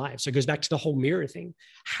our own lives, so it goes back to the whole mirror thing.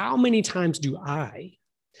 How many times do I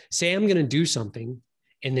say I'm going to do something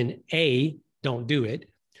and then A, don't do it,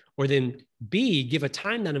 or then B, give a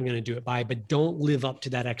time that I'm going to do it by, but don't live up to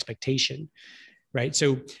that expectation, right?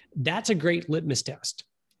 So that's a great litmus test.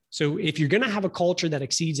 So if you're going to have a culture that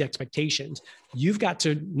exceeds expectations, you've got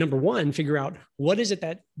to, number one, figure out what is it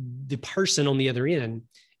that the person on the other end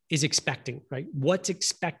is expecting, right? What's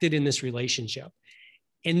expected in this relationship?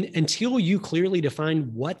 And until you clearly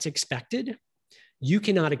define what's expected, you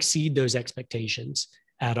cannot exceed those expectations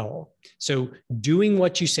at all. So doing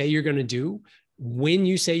what you say you're going to do, when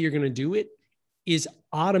you say you're going to do it, is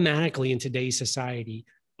automatically in today's society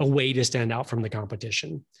a way to stand out from the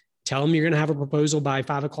competition. Tell them you're going to have a proposal by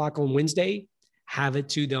 5 o'clock on Wednesday, have it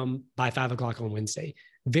to them by 5 o'clock on Wednesday.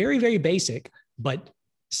 Very, very basic, but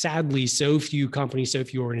sadly, so few companies, so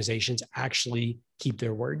few organizations actually keep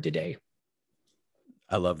their word today.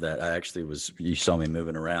 I love that. You saw me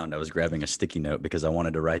moving around. I was grabbing a sticky note because I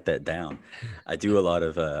wanted to write that down. I do a lot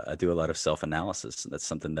of self-analysis. That's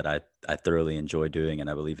something that I thoroughly enjoy doing, and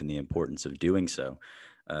I believe in the importance of doing so.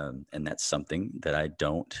 And that's something that I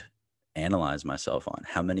don't analyze myself on.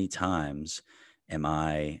 How many times am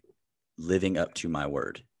I living up to my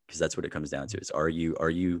word? Because that's what it comes down to. Is are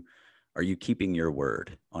you keeping your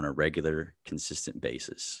word on a regular, consistent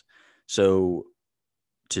basis? So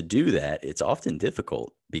to do that, it's often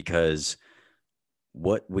difficult because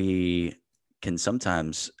what we can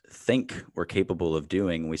sometimes think we're capable of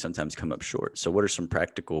doing, we sometimes come up short. So what are some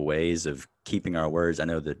practical ways of keeping our words? I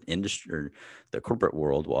know the industry or the corporate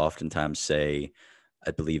world will oftentimes say,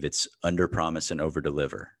 I believe it's under promise and over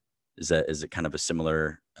deliver. Is it kind of a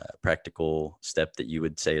similar practical step that you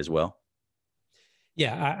would say as well?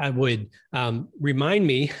 Yeah, I would. Remind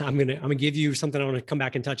me, I'm gonna give you something I want to come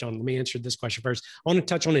back and touch on. Let me answer this question first. I want to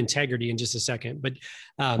touch on integrity in just a second, but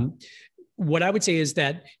what I would say is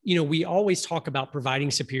that, we always talk about providing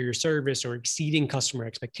superior service or exceeding customer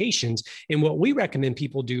expectations. And what we recommend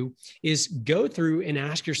people do is go through and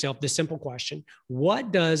ask yourself this simple question: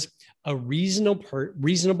 what does a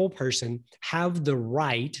reasonable person have the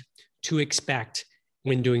right to expect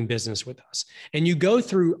when doing business with us? And you go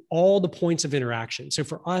through all the points of interaction. So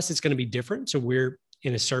for us, it's going to be different. So we're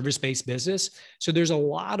in a service-based business. So there's a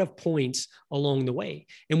lot of points along the way.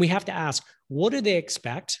 And we have to ask, what do they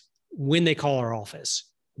expect when they call our office?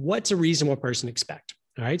 What's a reasonable person expect?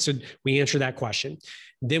 All right. So we answer that question.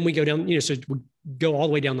 Then we go down, so we go all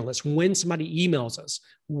the way down the list. When somebody emails us,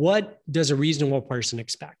 what does a reasonable person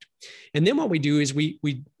expect? And then what we do is we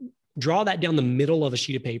draw that down the middle of a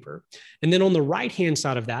sheet of paper. And then on the right-hand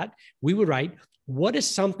side of that, we would write, what is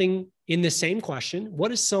something in the same question?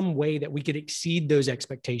 What is some way that we could exceed those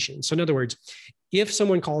expectations? So in other words, if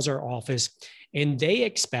someone calls our office and they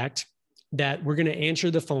expect that we're going to answer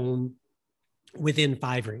the phone within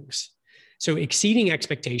 5 rings. So exceeding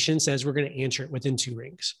expectation says we're going to answer it within 2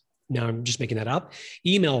 rings. Now I'm just making that up.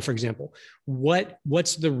 Email, for example,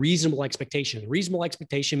 what's the reasonable expectation? The reasonable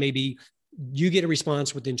expectation may be you get a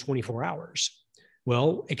response within 24 hours.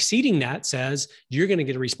 Well, exceeding that says you're going to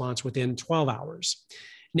get a response within 12 hours.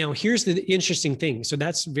 Now, here's the interesting thing. So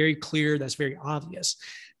that's very clear. That's very obvious.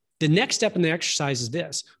 The next step in the exercise is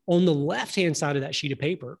this. On the left-hand side of that sheet of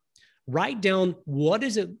paper, write down what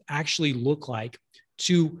does it actually look like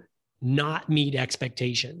to not meet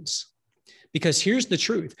expectations. Because here's the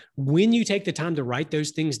truth. When you take the time to write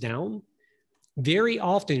those things down, very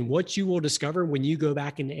often what you will discover when you go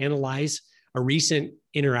back and analyze a recent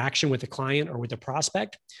interaction with a client or with a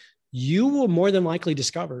prospect, you will more than likely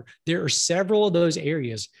discover there are several of those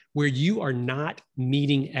areas where you are not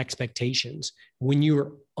meeting expectations when you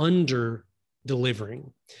are under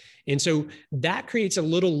delivering. And so that creates a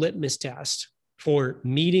little litmus test for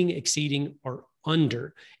meeting, exceeding, or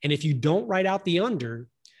under. And if you don't write out the under,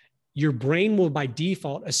 your brain will by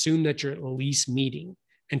default assume that you're at least meeting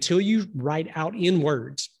until you write out in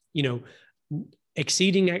words,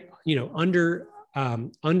 exceeding,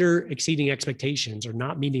 under exceeding expectations or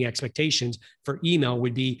not meeting expectations for email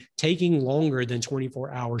would be taking longer than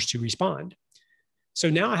 24 hours to respond. So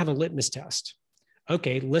now I have a litmus test.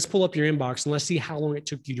 Okay, let's pull up your inbox and let's see how long it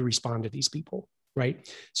took you to respond to these people, right?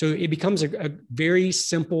 So it becomes a very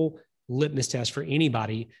simple litmus test for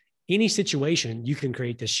anybody, any situation. You can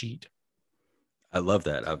create this sheet. I love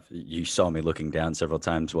that. You saw me looking down several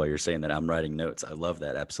times while you're saying that. I'm writing notes. I love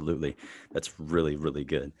that. Absolutely. That's really, really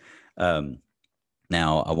good. Um,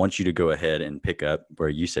 Now, I want you to go ahead and pick up where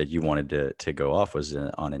you said you wanted to go off was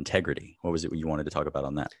on integrity. What was it you wanted to talk about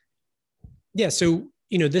on that? Yeah. So,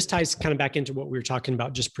 this ties kind of back into what we were talking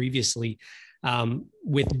about just previously,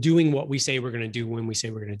 with doing what we say we're going to do when we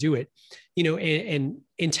say we're going to do it. And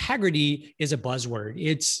integrity is a buzzword.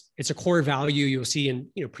 It's a core value you'll see in,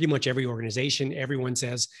 pretty much every organization. Everyone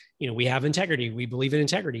says, we have integrity. We believe in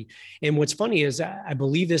integrity. And what's funny is I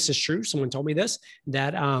believe this is true. Someone told me this,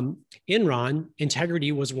 that Enron,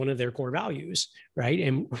 integrity was one of their core values, right?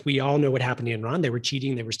 And we all know what happened to Enron. They were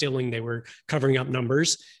cheating, they were stealing, they were covering up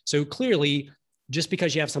numbers. So clearly, just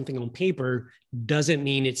because you have something on paper doesn't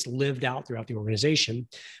mean it's lived out throughout the organization.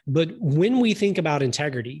 But when we think about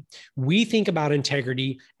integrity, we think about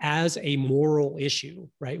integrity as a moral issue,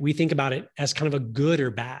 right? We think about it as kind of a good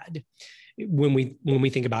or bad when we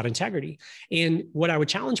think about integrity. And what I would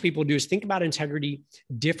challenge people to do is think about integrity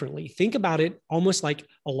differently. Think about it almost like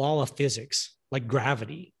a law of physics, like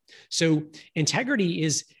gravity. So integrity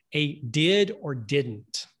is a did or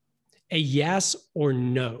didn't, a yes or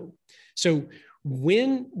no. So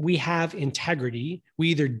when we have integrity, we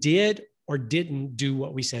either did or didn't do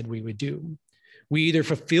what we said we would do. We either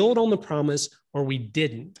fulfilled on the promise or we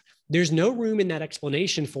didn't. There's no room in that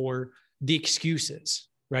explanation for the excuses,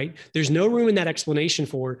 right? There's no room in that explanation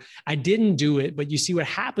for, I didn't do it, but you see what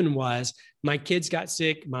happened was my kids got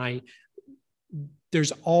sick.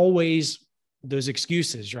 There's always those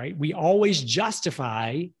excuses, right? We always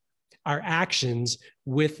justify our actions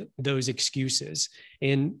with those excuses.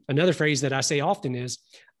 And another phrase that I say often is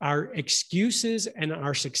our excuses and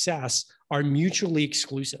our success are mutually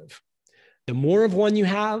exclusive. The more of one you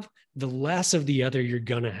have, the less of the other you're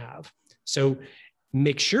going to have. So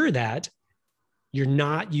make sure that you're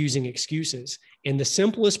not using excuses. And the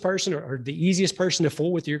simplest person or the easiest person to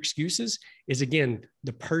fool with your excuses is, again,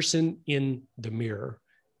 the person in the mirror.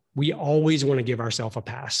 We always want to give ourselves a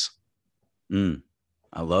pass.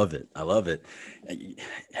 I love it. I love it.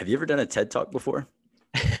 Have you ever done a TED Talk before?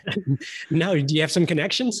 No. Do you have some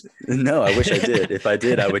connections? No, I wish I did. If I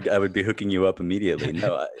did, I would be hooking you up immediately.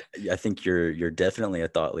 No, I think you're definitely a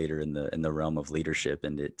thought leader in the realm of leadership,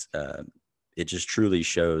 and it just truly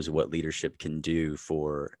shows what leadership can do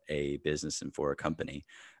for a business and for a company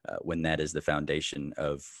when that is the foundation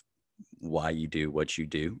of why you do what you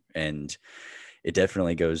do. And it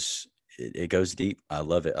definitely goes deep. I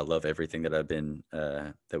love it. I love everything that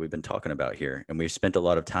that we've been talking about here. And we've spent a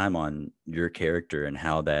lot of time on your character and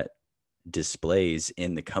how that displays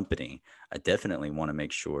in the company. I definitely want to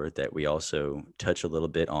make sure that we also touch a little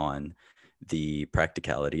bit on the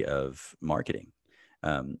practicality of marketing.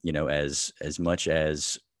 As much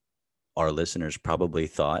as our listeners probably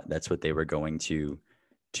thought that's what they were going to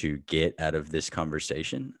get out of this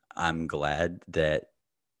conversation, I'm glad that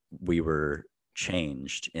we were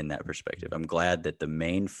changed in that perspective. I'm glad that the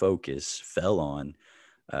main focus fell on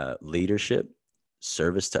leadership,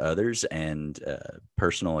 service to others, and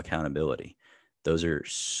personal accountability. Those are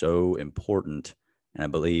so important. And I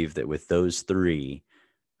believe that with those three,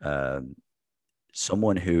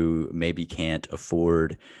 someone who maybe can't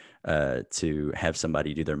afford to have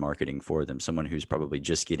somebody do their marketing for them, someone who's probably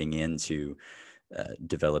just getting into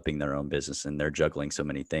developing their own business and they're juggling so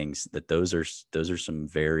many things, that those are some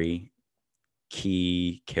very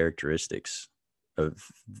key characteristics of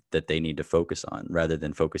that they need to focus on, rather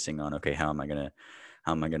than focusing on, okay, how am I going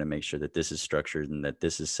to make sure that this is structured and that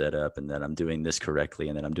this is set up and that I'm doing this correctly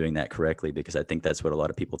and that I'm doing that correctly. Because I think that's what a lot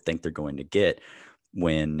of people think they're going to get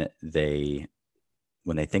when they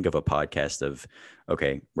think of a podcast of,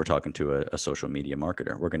 okay, we're talking to a social media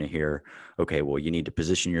marketer. We're going to hear, okay, well, you need to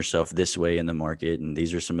position yourself this way in the market. And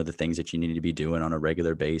these are some of the things that you need to be doing on a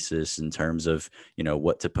regular basis in terms of,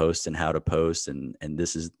 what to post and how to post. And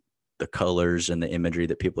this is the colors and the imagery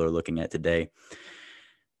that people are looking at today.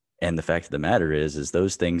 And the fact of the matter is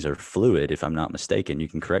those things are fluid. If I'm not mistaken, you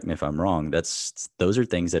can correct me if I'm wrong. Those are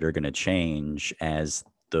things that are going to change as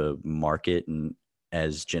the market and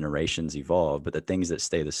as generations evolve, but the things that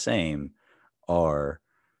stay the same are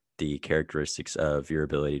the characteristics of your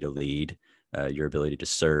ability to lead, your ability to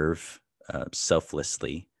serve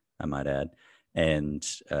selflessly, I might add, and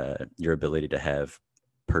your ability to have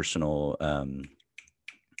personal,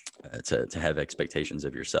 to have expectations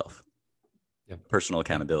of yourself. Yeah. Personal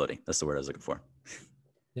accountability. That's the word I was looking for.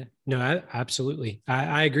 Yeah, no, absolutely.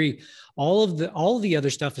 I agree. All of the other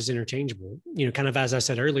stuff is interchangeable. Kind of as I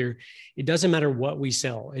said earlier, it doesn't matter what we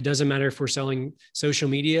sell. It doesn't matter if we're selling social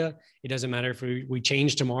media. It doesn't matter if we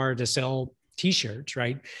change tomorrow to sell t-shirts,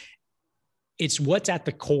 right? It's what's at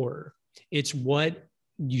the core. It's what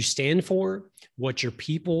you stand for, what your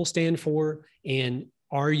people stand for, and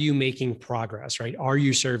are you making progress, right? Are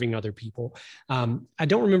you serving other people? I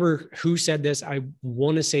don't remember who said this. I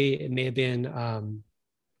want to say it may have been,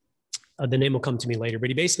 the name will come to me later, but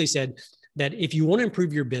he basically said that if you want to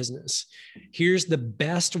improve your business, here's the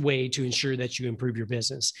best way to ensure that you improve your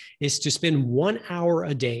business is to spend 1 hour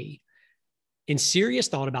a day in serious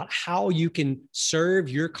thought about how you can serve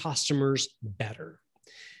your customers better.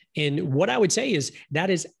 And what I would say is that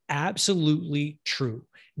is absolutely true.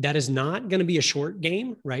 That is not going to be a short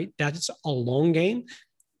game, right? That's a long game.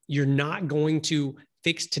 You're not going to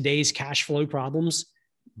fix today's cash flow problems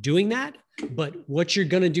doing that. But what you're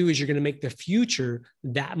going to do is you're going to make the future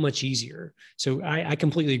that much easier. So I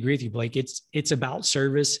completely agree with you, Blake. It's about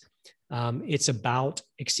service. It's about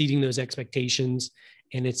exceeding those expectations.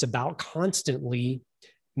 And it's about constantly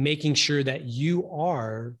making sure that you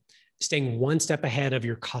are staying one step ahead of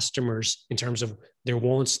your customers in terms of their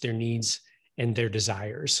wants, their needs, and their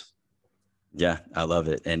desires. Yeah, I love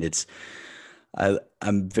it. And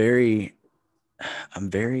I'm very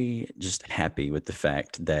just happy with the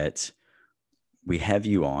fact that we have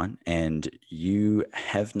you on and you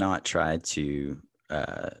have not tried to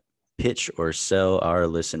pitch or sell our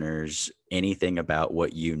listeners anything about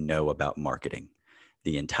what you know about marketing.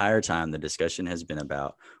 The entire time, the discussion has been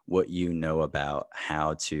about what you know about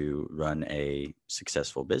how to run a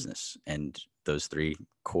successful business. And those three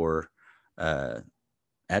core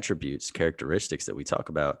attributes, characteristics that we talk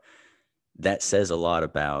about, that says a lot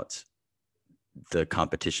about the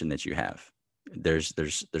competition that you have. There's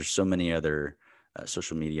so many other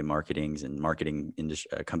social media marketings and marketing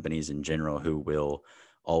companies in general who will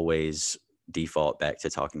always default back to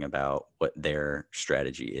talking about what their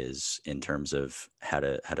strategy is in terms of how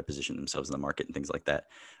to position themselves in the market and things like that.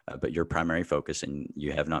 But your primary focus, and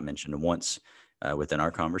you have not mentioned once within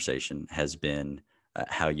our conversation, has been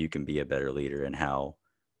how you can be a better leader and how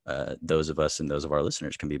those of us and those of our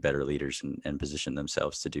listeners can be better leaders and position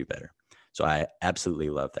themselves to do better. So I absolutely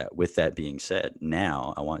love that. With that being said,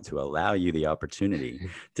 now I want to allow you the opportunity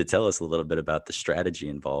to tell us a little bit about the strategy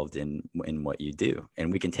involved in what you do. And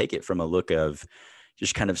we can take it from a look of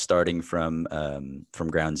just kind of starting from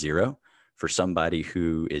ground zero for somebody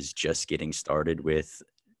who is just getting started with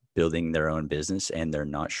building their own business and they're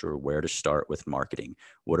not sure where to start with marketing.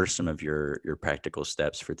 What are some of your practical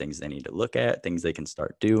steps for things they need to look at, things they can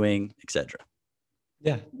start doing, et cetera?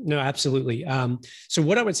 Yeah, no, absolutely. So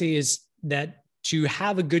what I would say is that to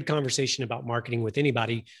have a good conversation about marketing with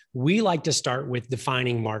anybody, we like to start with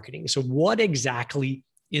defining marketing. So what exactly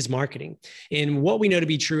is marketing? And what we know to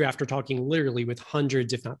be true after talking literally with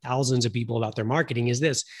hundreds, if not thousands of people about their marketing is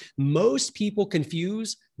this: most people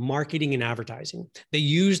confuse marketing and advertising. They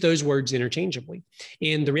use those words interchangeably.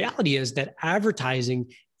 And the reality is that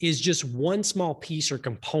advertising is just one small piece or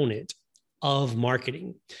component of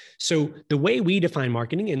marketing. So the way we define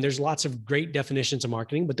marketing, and there's lots of great definitions of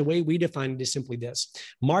marketing, but the way we define it is simply this: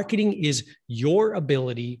 marketing is your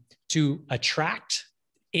ability to attract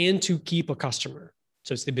and to keep a customer.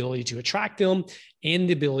 So it's the ability to attract them and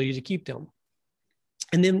the ability to keep them.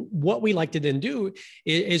 And then what we like to then do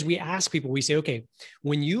is we ask people, we say, okay,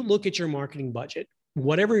 when you look at your marketing budget,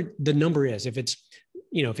 whatever the number is, if it's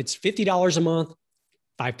 $50 a month,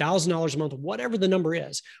 $5,000 a month, whatever the number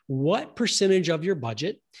is, what percentage of your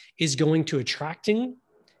budget is going to attracting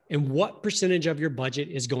and what percentage of your budget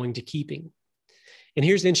is going to keeping? And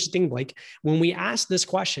here's the interesting, Blake, when we ask this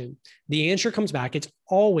question, the answer comes back, it's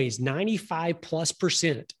always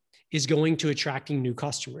 95+% is going to attracting new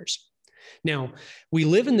customers. Now, we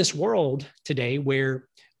live in this world today where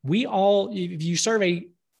if you survey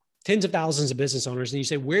tens of thousands of business owners and you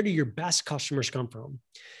say, where do your best customers come from?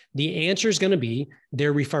 The answer is going to be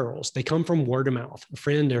their referrals. They come from word of mouth. A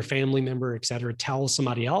friend or family member, et cetera, tells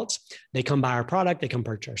somebody else. They come buy our product. They come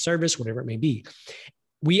purchase our service, whatever it may be.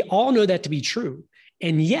 We all know that to be true.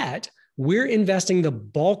 And yet we're investing the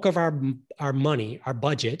bulk of our money, our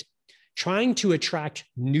budget, trying to attract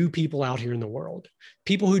new people out here in the world,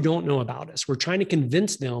 people who don't know about us. We're trying to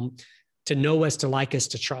convince them to know us, to like us,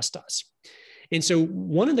 to trust us. And so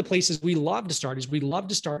one of the places we love to start is we love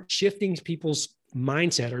to start shifting people's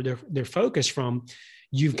mindset or their focus from,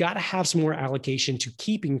 you've got to have some more allocation to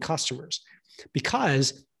keeping customers.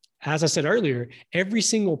 Because as I said earlier, every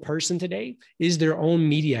single person today is their own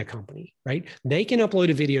media company, right? They can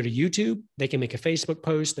upload a video to YouTube. They can make a Facebook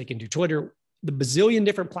post. They can do Twitter, the bazillion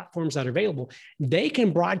different platforms that are available. They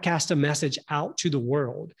can broadcast a message out to the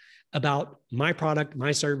world about my product,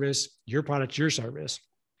 my service, your product, your service.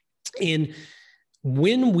 And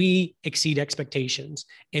when we exceed expectations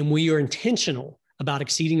and we are intentional about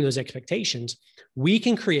exceeding those expectations, we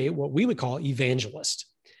can create what we would call evangelist.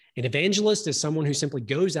 An evangelist is someone who simply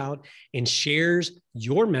goes out and shares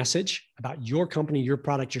your message about your company, your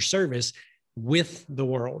product, your service with the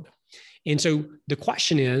world. And so the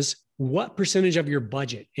question is, what percentage of your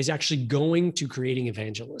budget is actually going to creating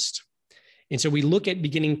evangelists? And so we look at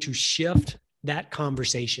beginning to shift that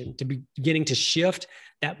conversation, to beginning to shift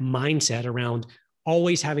that mindset around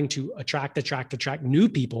always having to attract new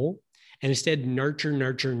people, and instead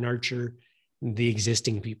nurture the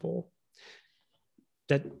existing people.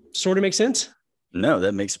 That sort of makes sense? No,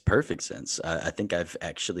 that makes perfect sense. I think I've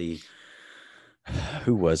actually,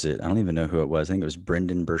 who was it? I don't even know who it was. I think it was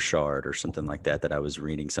Brendan Burchard or something like that, that I was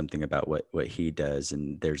reading something about what he does.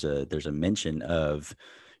 And there's a mention of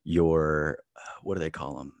your, what do they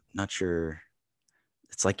call them? Not sure.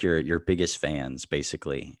 It's like your biggest fans,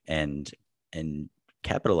 basically, and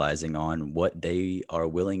capitalizing on what they are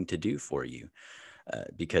willing to do for you,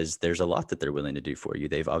 because there's a lot that they're willing to do for you.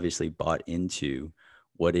 They've obviously bought into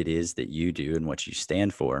what it is that you do and what you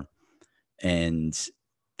stand for, and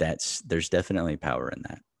there's definitely power in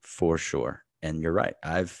that, for sure. And you're right.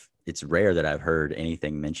 It's rare that I've heard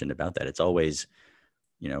anything mentioned about that. It's always,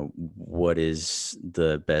 what is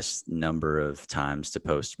the best number of times to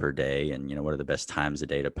post per day? And, what are the best times a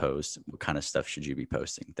day to post? What kind of stuff should you be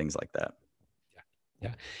posting? Things like that.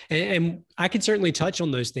 Yeah. And I could certainly touch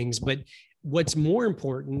on those things, but what's more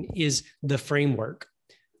important is the framework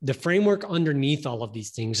underneath all of these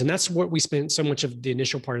things. And that's what we spent so much of the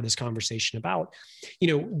initial part of this conversation about.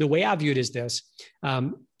 The way I view it is this,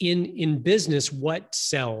 in business, what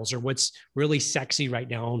sells or what's really sexy right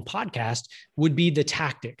now on podcast would be the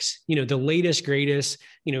tactics, the latest, greatest,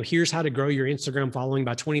 here's how to grow your Instagram following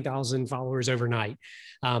by 20,000 followers overnight.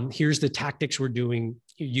 Here's the tactics we're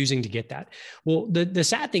using to get that. Well, the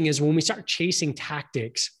sad thing is when we start chasing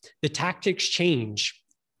tactics, the tactics change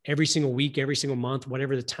every single week, every single month,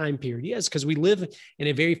 whatever the time period is, because we live in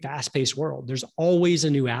a very fast-paced world. There's always a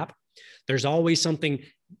new app. There's always something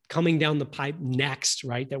coming down the pipe next,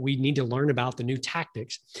 right? That we need to learn about, the new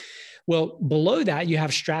tactics. Well, below that, you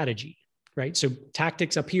have strategy, right? So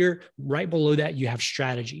tactics up here, right below that, you have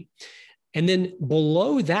strategy. And then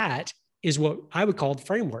below that is what I would call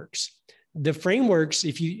frameworks. The frameworks, to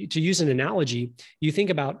use an analogy, you think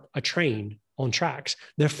about a train on tracks.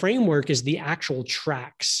 The framework is the actual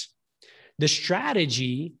tracks. The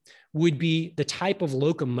strategy would be the type of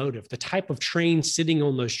locomotive, the type of train sitting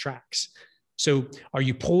on those tracks. So are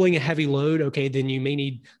you pulling a heavy load? Okay, then you may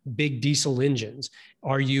need big diesel engines.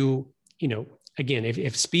 Are you, again,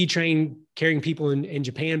 if speed train carrying people in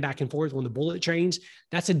Japan back and forth on the bullet trains,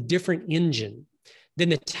 that's a different engine. Then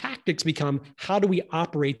the tactics become, how do we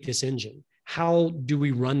operate this engine? How do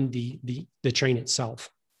we run the train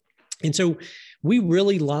itself? And so we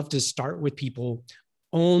really love to start with people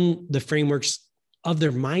on the frameworks of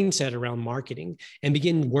their mindset around marketing and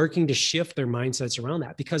begin working to shift their mindsets around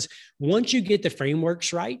that. Because once you get the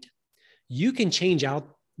frameworks right, you can change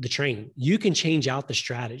out the train. You can change out the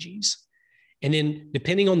strategies. And then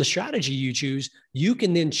depending on the strategy you choose, you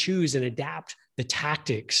can then choose and adapt the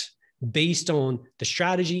tactics based on the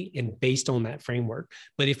strategy and based on that framework.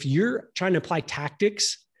 But if you're trying to apply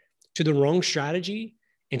tactics to the wrong strategy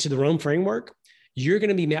and to the wrong framework, you're going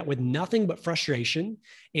to be met with nothing but frustration.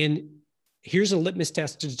 And here's a litmus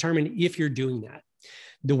test to determine if you're doing that.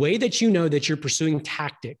 The way that you know that you're pursuing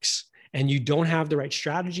tactics and you don't have the right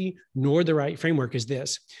strategy nor the right framework is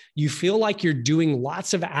this. You feel like you're doing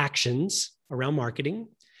lots of actions around marketing,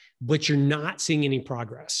 but you're not seeing any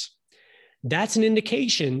progress. That's an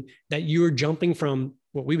indication that you're jumping from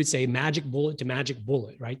what we would say magic bullet to magic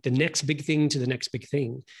bullet, right? The next big thing to the next big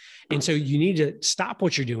thing. And so you need to stop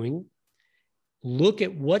what you're doing, look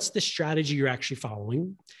at what's the strategy you're actually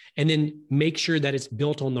following, and then make sure that it's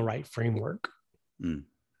built on the right framework.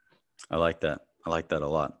 I like that. I like that a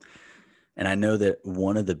lot. And I know that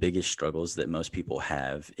one of the biggest struggles that most people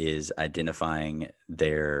have is identifying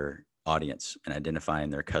their audience and identifying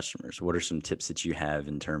their customers. What are some tips that you have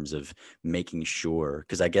in terms of making sure,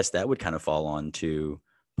 because I guess that would kind of fall on to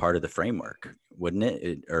part of the framework, wouldn't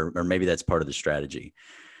it? Or maybe that's part of the strategy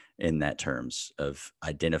in that terms of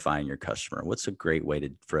identifying your customer. What's a great way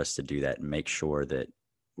for us to do that and make sure that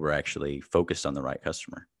we're actually focused on the right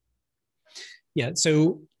customer? Yeah.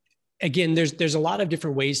 So again, there's a lot of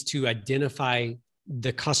different ways to identify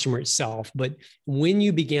the customer itself. But when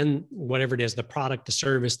you begin, whatever it is, the product, the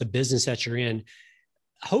service, the business that you're in,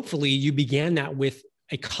 hopefully you began that with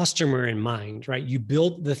a customer in mind, right? You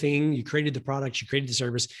built the thing, you created the product, you created the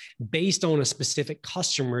service based on a specific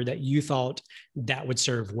customer that you thought that would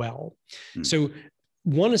serve well. So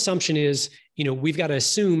one assumption is, we've got to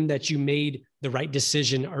assume that you made the right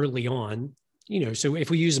decision early on. So if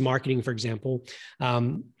we use marketing, for example,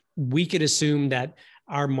 we could assume that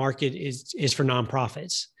our market is for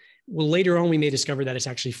nonprofits. Well, later on, we may discover that it's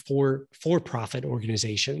actually for-profit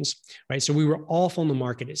organizations, right? So we were off on the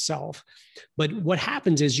market itself. But what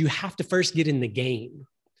happens is you have to first get in the game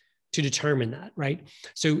to determine that, right?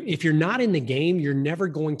 So if you're not in the game, you're never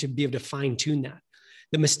going to be able to fine tune that.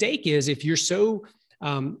 The mistake is if you're so,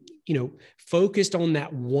 focused on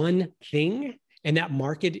that one thing and that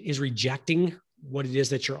market is rejecting what it is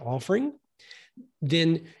that you're offering,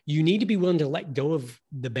 then you need to be willing to let go of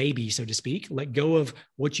the baby, so to speak, let go of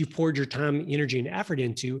what you poured your time, energy, and effort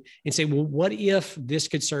into and say, well, what if this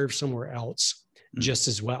could serve somewhere else just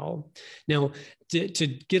as well? Now, to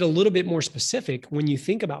get a little bit more specific, when you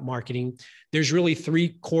think about marketing, there's really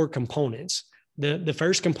three core components. The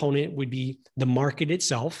first component would be the market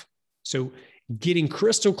itself. So getting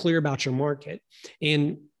crystal clear about your market.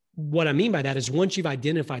 And what I mean by that is once you've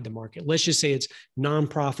identified the market, let's just say it's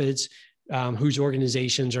nonprofits, whose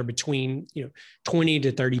organizations are between 20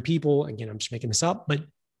 to 30 people. Again, I'm just making this up, but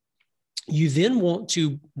you then want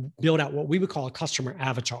to build out what we would call a customer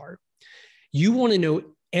avatar. You want to know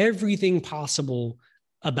everything possible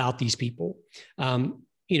about these people. Are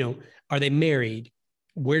they married?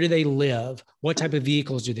 Where do they live? What type of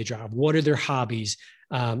vehicles do they drive? What are their hobbies?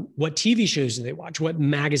 What TV shows do they watch? What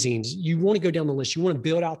magazines? You want to go down the list. You want to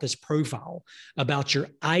build out this profile about your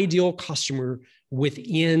ideal customer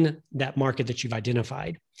within that market that you've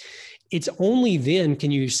identified. It's only then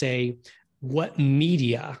can you say, what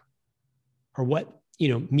media or what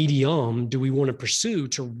medium do we want to pursue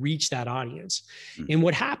to reach that audience? And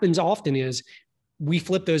what happens often is we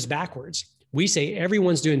flip those backwards. We say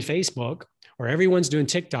everyone's doing Facebook, or everyone's doing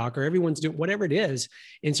TikTok, or everyone's doing whatever it is.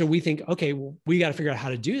 And so we think, okay, well, we got to figure out how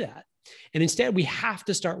to do that. And instead, we have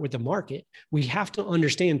to start with the market. We have to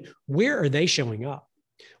understand, where are they showing up?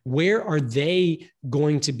 Where are they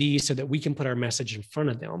going to be so that we can put our message in front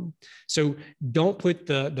of them? So don't put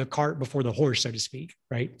the cart before the horse, so to speak,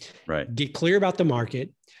 right? Right. Get clear about the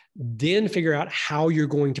market, then figure out how you're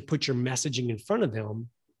going to put your messaging in front of them.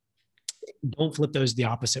 Don't flip those the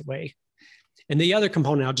opposite way. And the other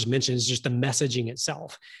component I'll just mention is just the messaging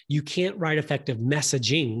itself. You can't write effective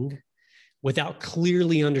messaging without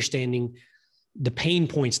clearly understanding the pain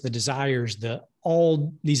points, the desires,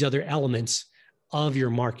 all these other elements of your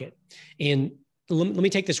market. And let me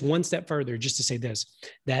take this one step further just to say this,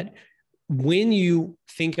 that when you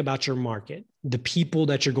think about your market, the people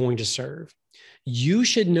that you're going to serve, you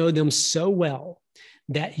should know them so well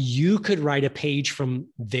that you could write a page from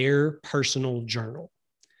their personal journal.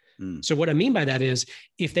 So what I mean by that is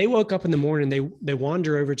if they woke up in the morning, they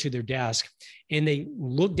wander over to their desk and they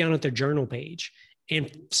look down at their journal page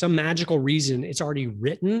and some magical reason it's already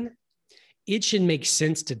written, it should make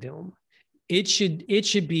sense to them. It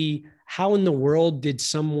should be, how in the world did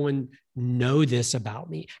someone know this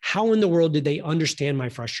about me? How in the world did they understand my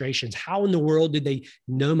frustrations? How in the world did they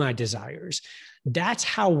know my desires? That's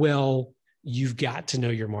how well you've got to know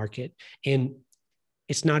your market. And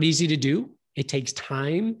it's not easy to do. It takes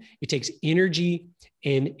time, it takes energy,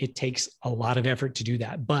 and it takes a lot of effort to do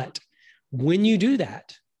that. But when you do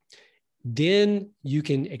that, then you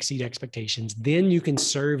can exceed expectations. Then you can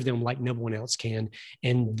serve them like no one else can.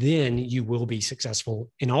 And then you will be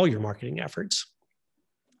successful in all your marketing efforts.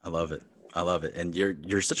 I love it. I love it. And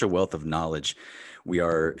you're such a wealth of knowledge. We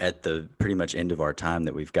are at the pretty much end of our time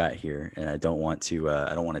that we've got here. And I don't want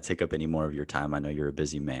to take up any more of your time. I know you're a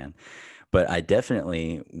busy man. But I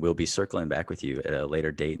definitely will be circling back with you at a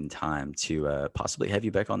later date and time to possibly have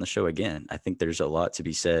you back on the show again. I think there's a lot to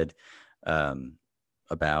be said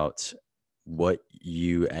about what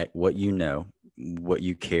you know, what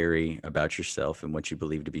you carry about yourself, and what you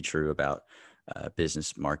believe to be true about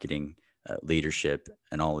business, marketing, leadership,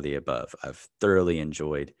 and all of the above. I've thoroughly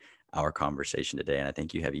enjoyed our conversation today, and I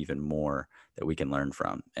think you have even more that we can learn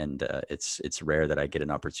from. And it's rare that I get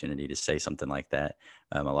an opportunity to say something like that.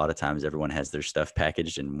 A lot of times everyone has their stuff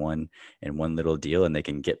packaged in one little deal, and they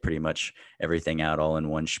can get pretty much everything out all in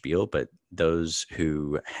one spiel. But those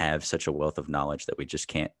who have such a wealth of knowledge that we just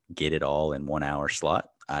can't get it all in 1 hour slot,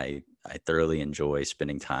 I thoroughly enjoy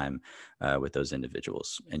spending time with those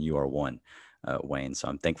individuals, and you are one. Wayne. So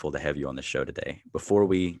I'm thankful to have you on the show today. Before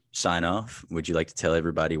we sign off, would you like to tell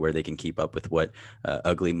everybody where they can keep up with what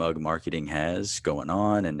Ugly Mug Marketing has going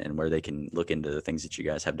on, and where they can look into the things that you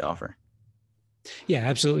guys have to offer? Yeah,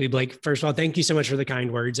 absolutely, Blake. First of all, thank you so much for the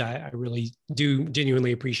kind words. I really do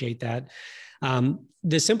genuinely appreciate that.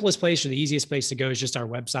 The simplest place or the easiest place to go is just our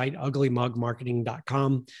website,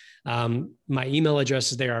 uglymugmarketing.com. My email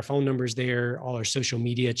address is there. Our phone number is there. All our social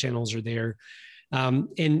media channels are there.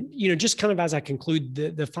 And, just kind of as I conclude,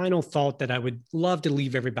 the final thought that I would love to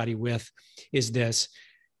leave everybody with is this: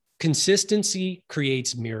 consistency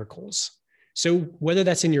creates miracles. So whether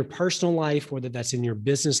that's in your personal life, whether that's in your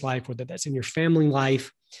business life, whether that's in your family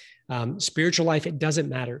life, spiritual life, it doesn't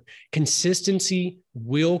matter. Consistency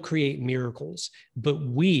will create miracles, but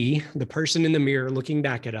we, the person in the mirror looking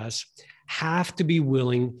back at us, have to be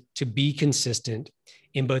willing to be consistent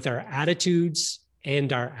in both our attitudes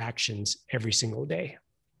and our actions every single day.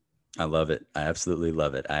 I love it. I absolutely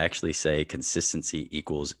love it. I actually say consistency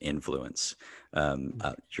equals influence.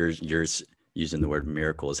 Yours using the word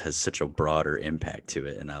miracles has such a broader impact to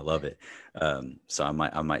it, and I love it. So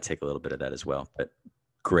I might take a little bit of that as well. But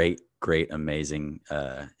great, amazing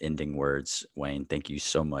ending words, Wayne. Thank you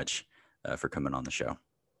so much for coming on the show.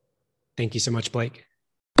 Thank you so much, Blake.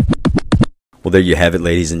 Well, there you have it,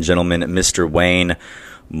 ladies and gentlemen, Mr. Wayne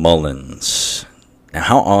Mullins. Now,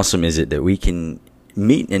 how awesome is it that we can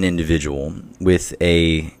meet an individual with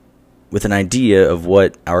an idea of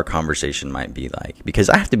what our conversation might be like? Because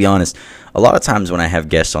I have to be honest, a lot of times when I have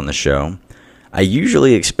guests on the show, I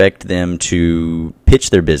usually expect them to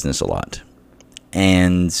pitch their business a lot.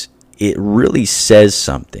 And it really says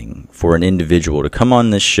something for an individual to come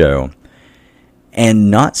on this show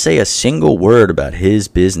and not say a single word about his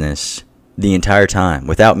business the entire time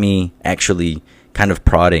without me actually kind of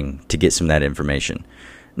prodding to get some of that information.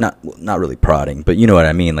 Not really prodding, but you know what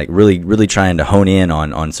I mean, like really trying to hone in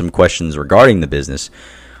on some questions regarding the business,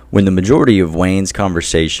 when the majority of Wayne's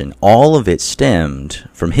conversation, all of it stemmed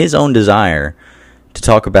from his own desire to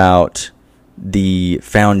talk about the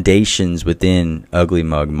foundations within Ugly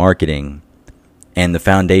Mug Marketing and the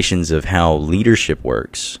foundations of how leadership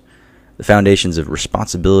works, the foundations of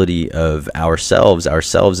responsibility of ourselves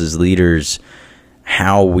as leaders,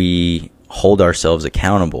 how we hold ourselves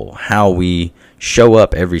accountable, how we show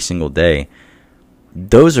up every single day.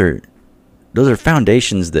 Those are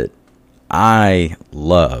foundations that I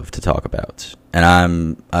love to talk about.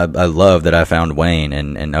 And I love that I found Wayne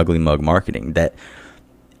and Ugly Mug Marketing. That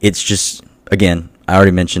it's just, again, I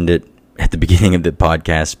already mentioned it at the beginning of the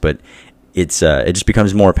podcast, but it just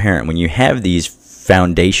becomes more apparent when you have these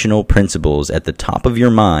foundational principles at the top of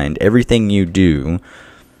your mind. Everything you do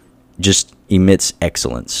just emits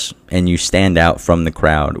excellence, and you stand out from the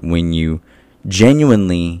crowd when you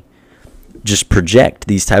genuinely just project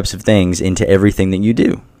these types of things into everything that you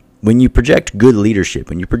do. When you project good leadership,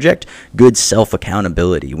 when you project good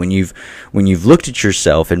self-accountability, when you've looked at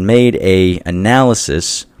yourself and made a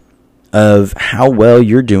analysis of how well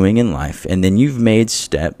you're doing in life, and then you've made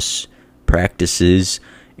steps, practices,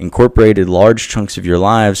 incorporated large chunks of your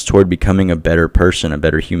lives toward becoming a better person, a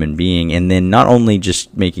better human being, and then not only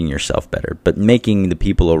just making yourself better, but making the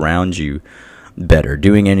people around you better,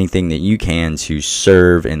 doing anything that you can to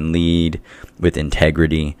serve and lead with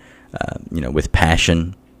integrity, with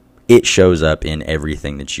passion. It shows up in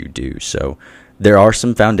everything that you do. So there are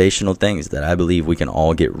some foundational things that I believe we can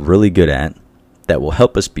all get really good at that will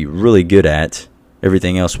help us be really good at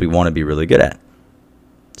everything else we want to be really good at.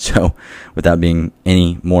 So without being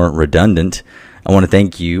any more redundant, I want to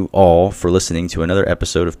thank you all for listening to another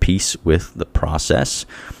episode of Peace with the Process.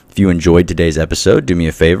 If you enjoyed today's episode, do me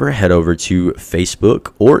a favor, head over to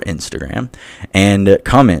Facebook or Instagram and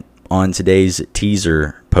comment on today's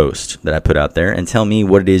teaser post that I put out there and tell me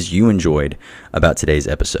what it is you enjoyed about today's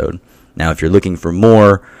episode. Now, if you're looking for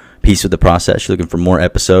more Peace with the Process, you're looking for more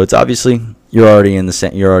episodes, obviously you're already in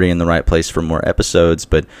the right place for more episodes,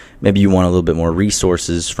 but maybe you want a little bit more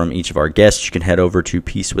resources from each of our guests, you can head over to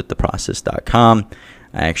peacewiththeprocess.com.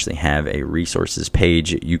 I actually have a resources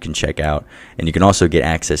page you can check out, and you can also get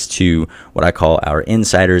access to what I call our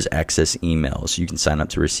Insiders Access emails. You can sign up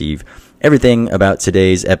to receive everything about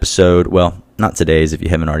today's episode. Well, not today's. If you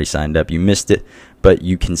haven't already signed up, you missed it, but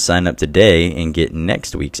you can sign up today and get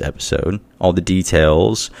next week's episode, all the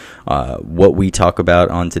details, what we talk about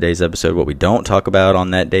on today's episode, what we don't talk about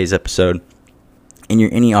on that day's episode, and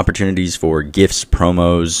any opportunities for gifts,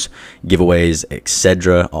 promos, giveaways,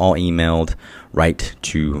 etc., all emailed right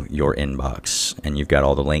to your inbox. And you've got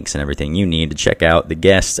all the links and everything you need to check out the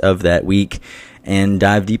guests of that week and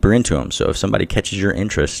dive deeper into them. So if somebody catches your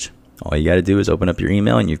interest, all you got to do is open up your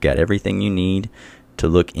email and you've got everything you need to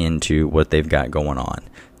look into what they've got going on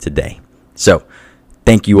today. So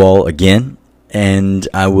thank you all again, and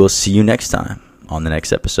I will see you next time on the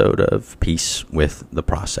next episode of Peace with the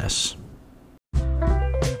Process.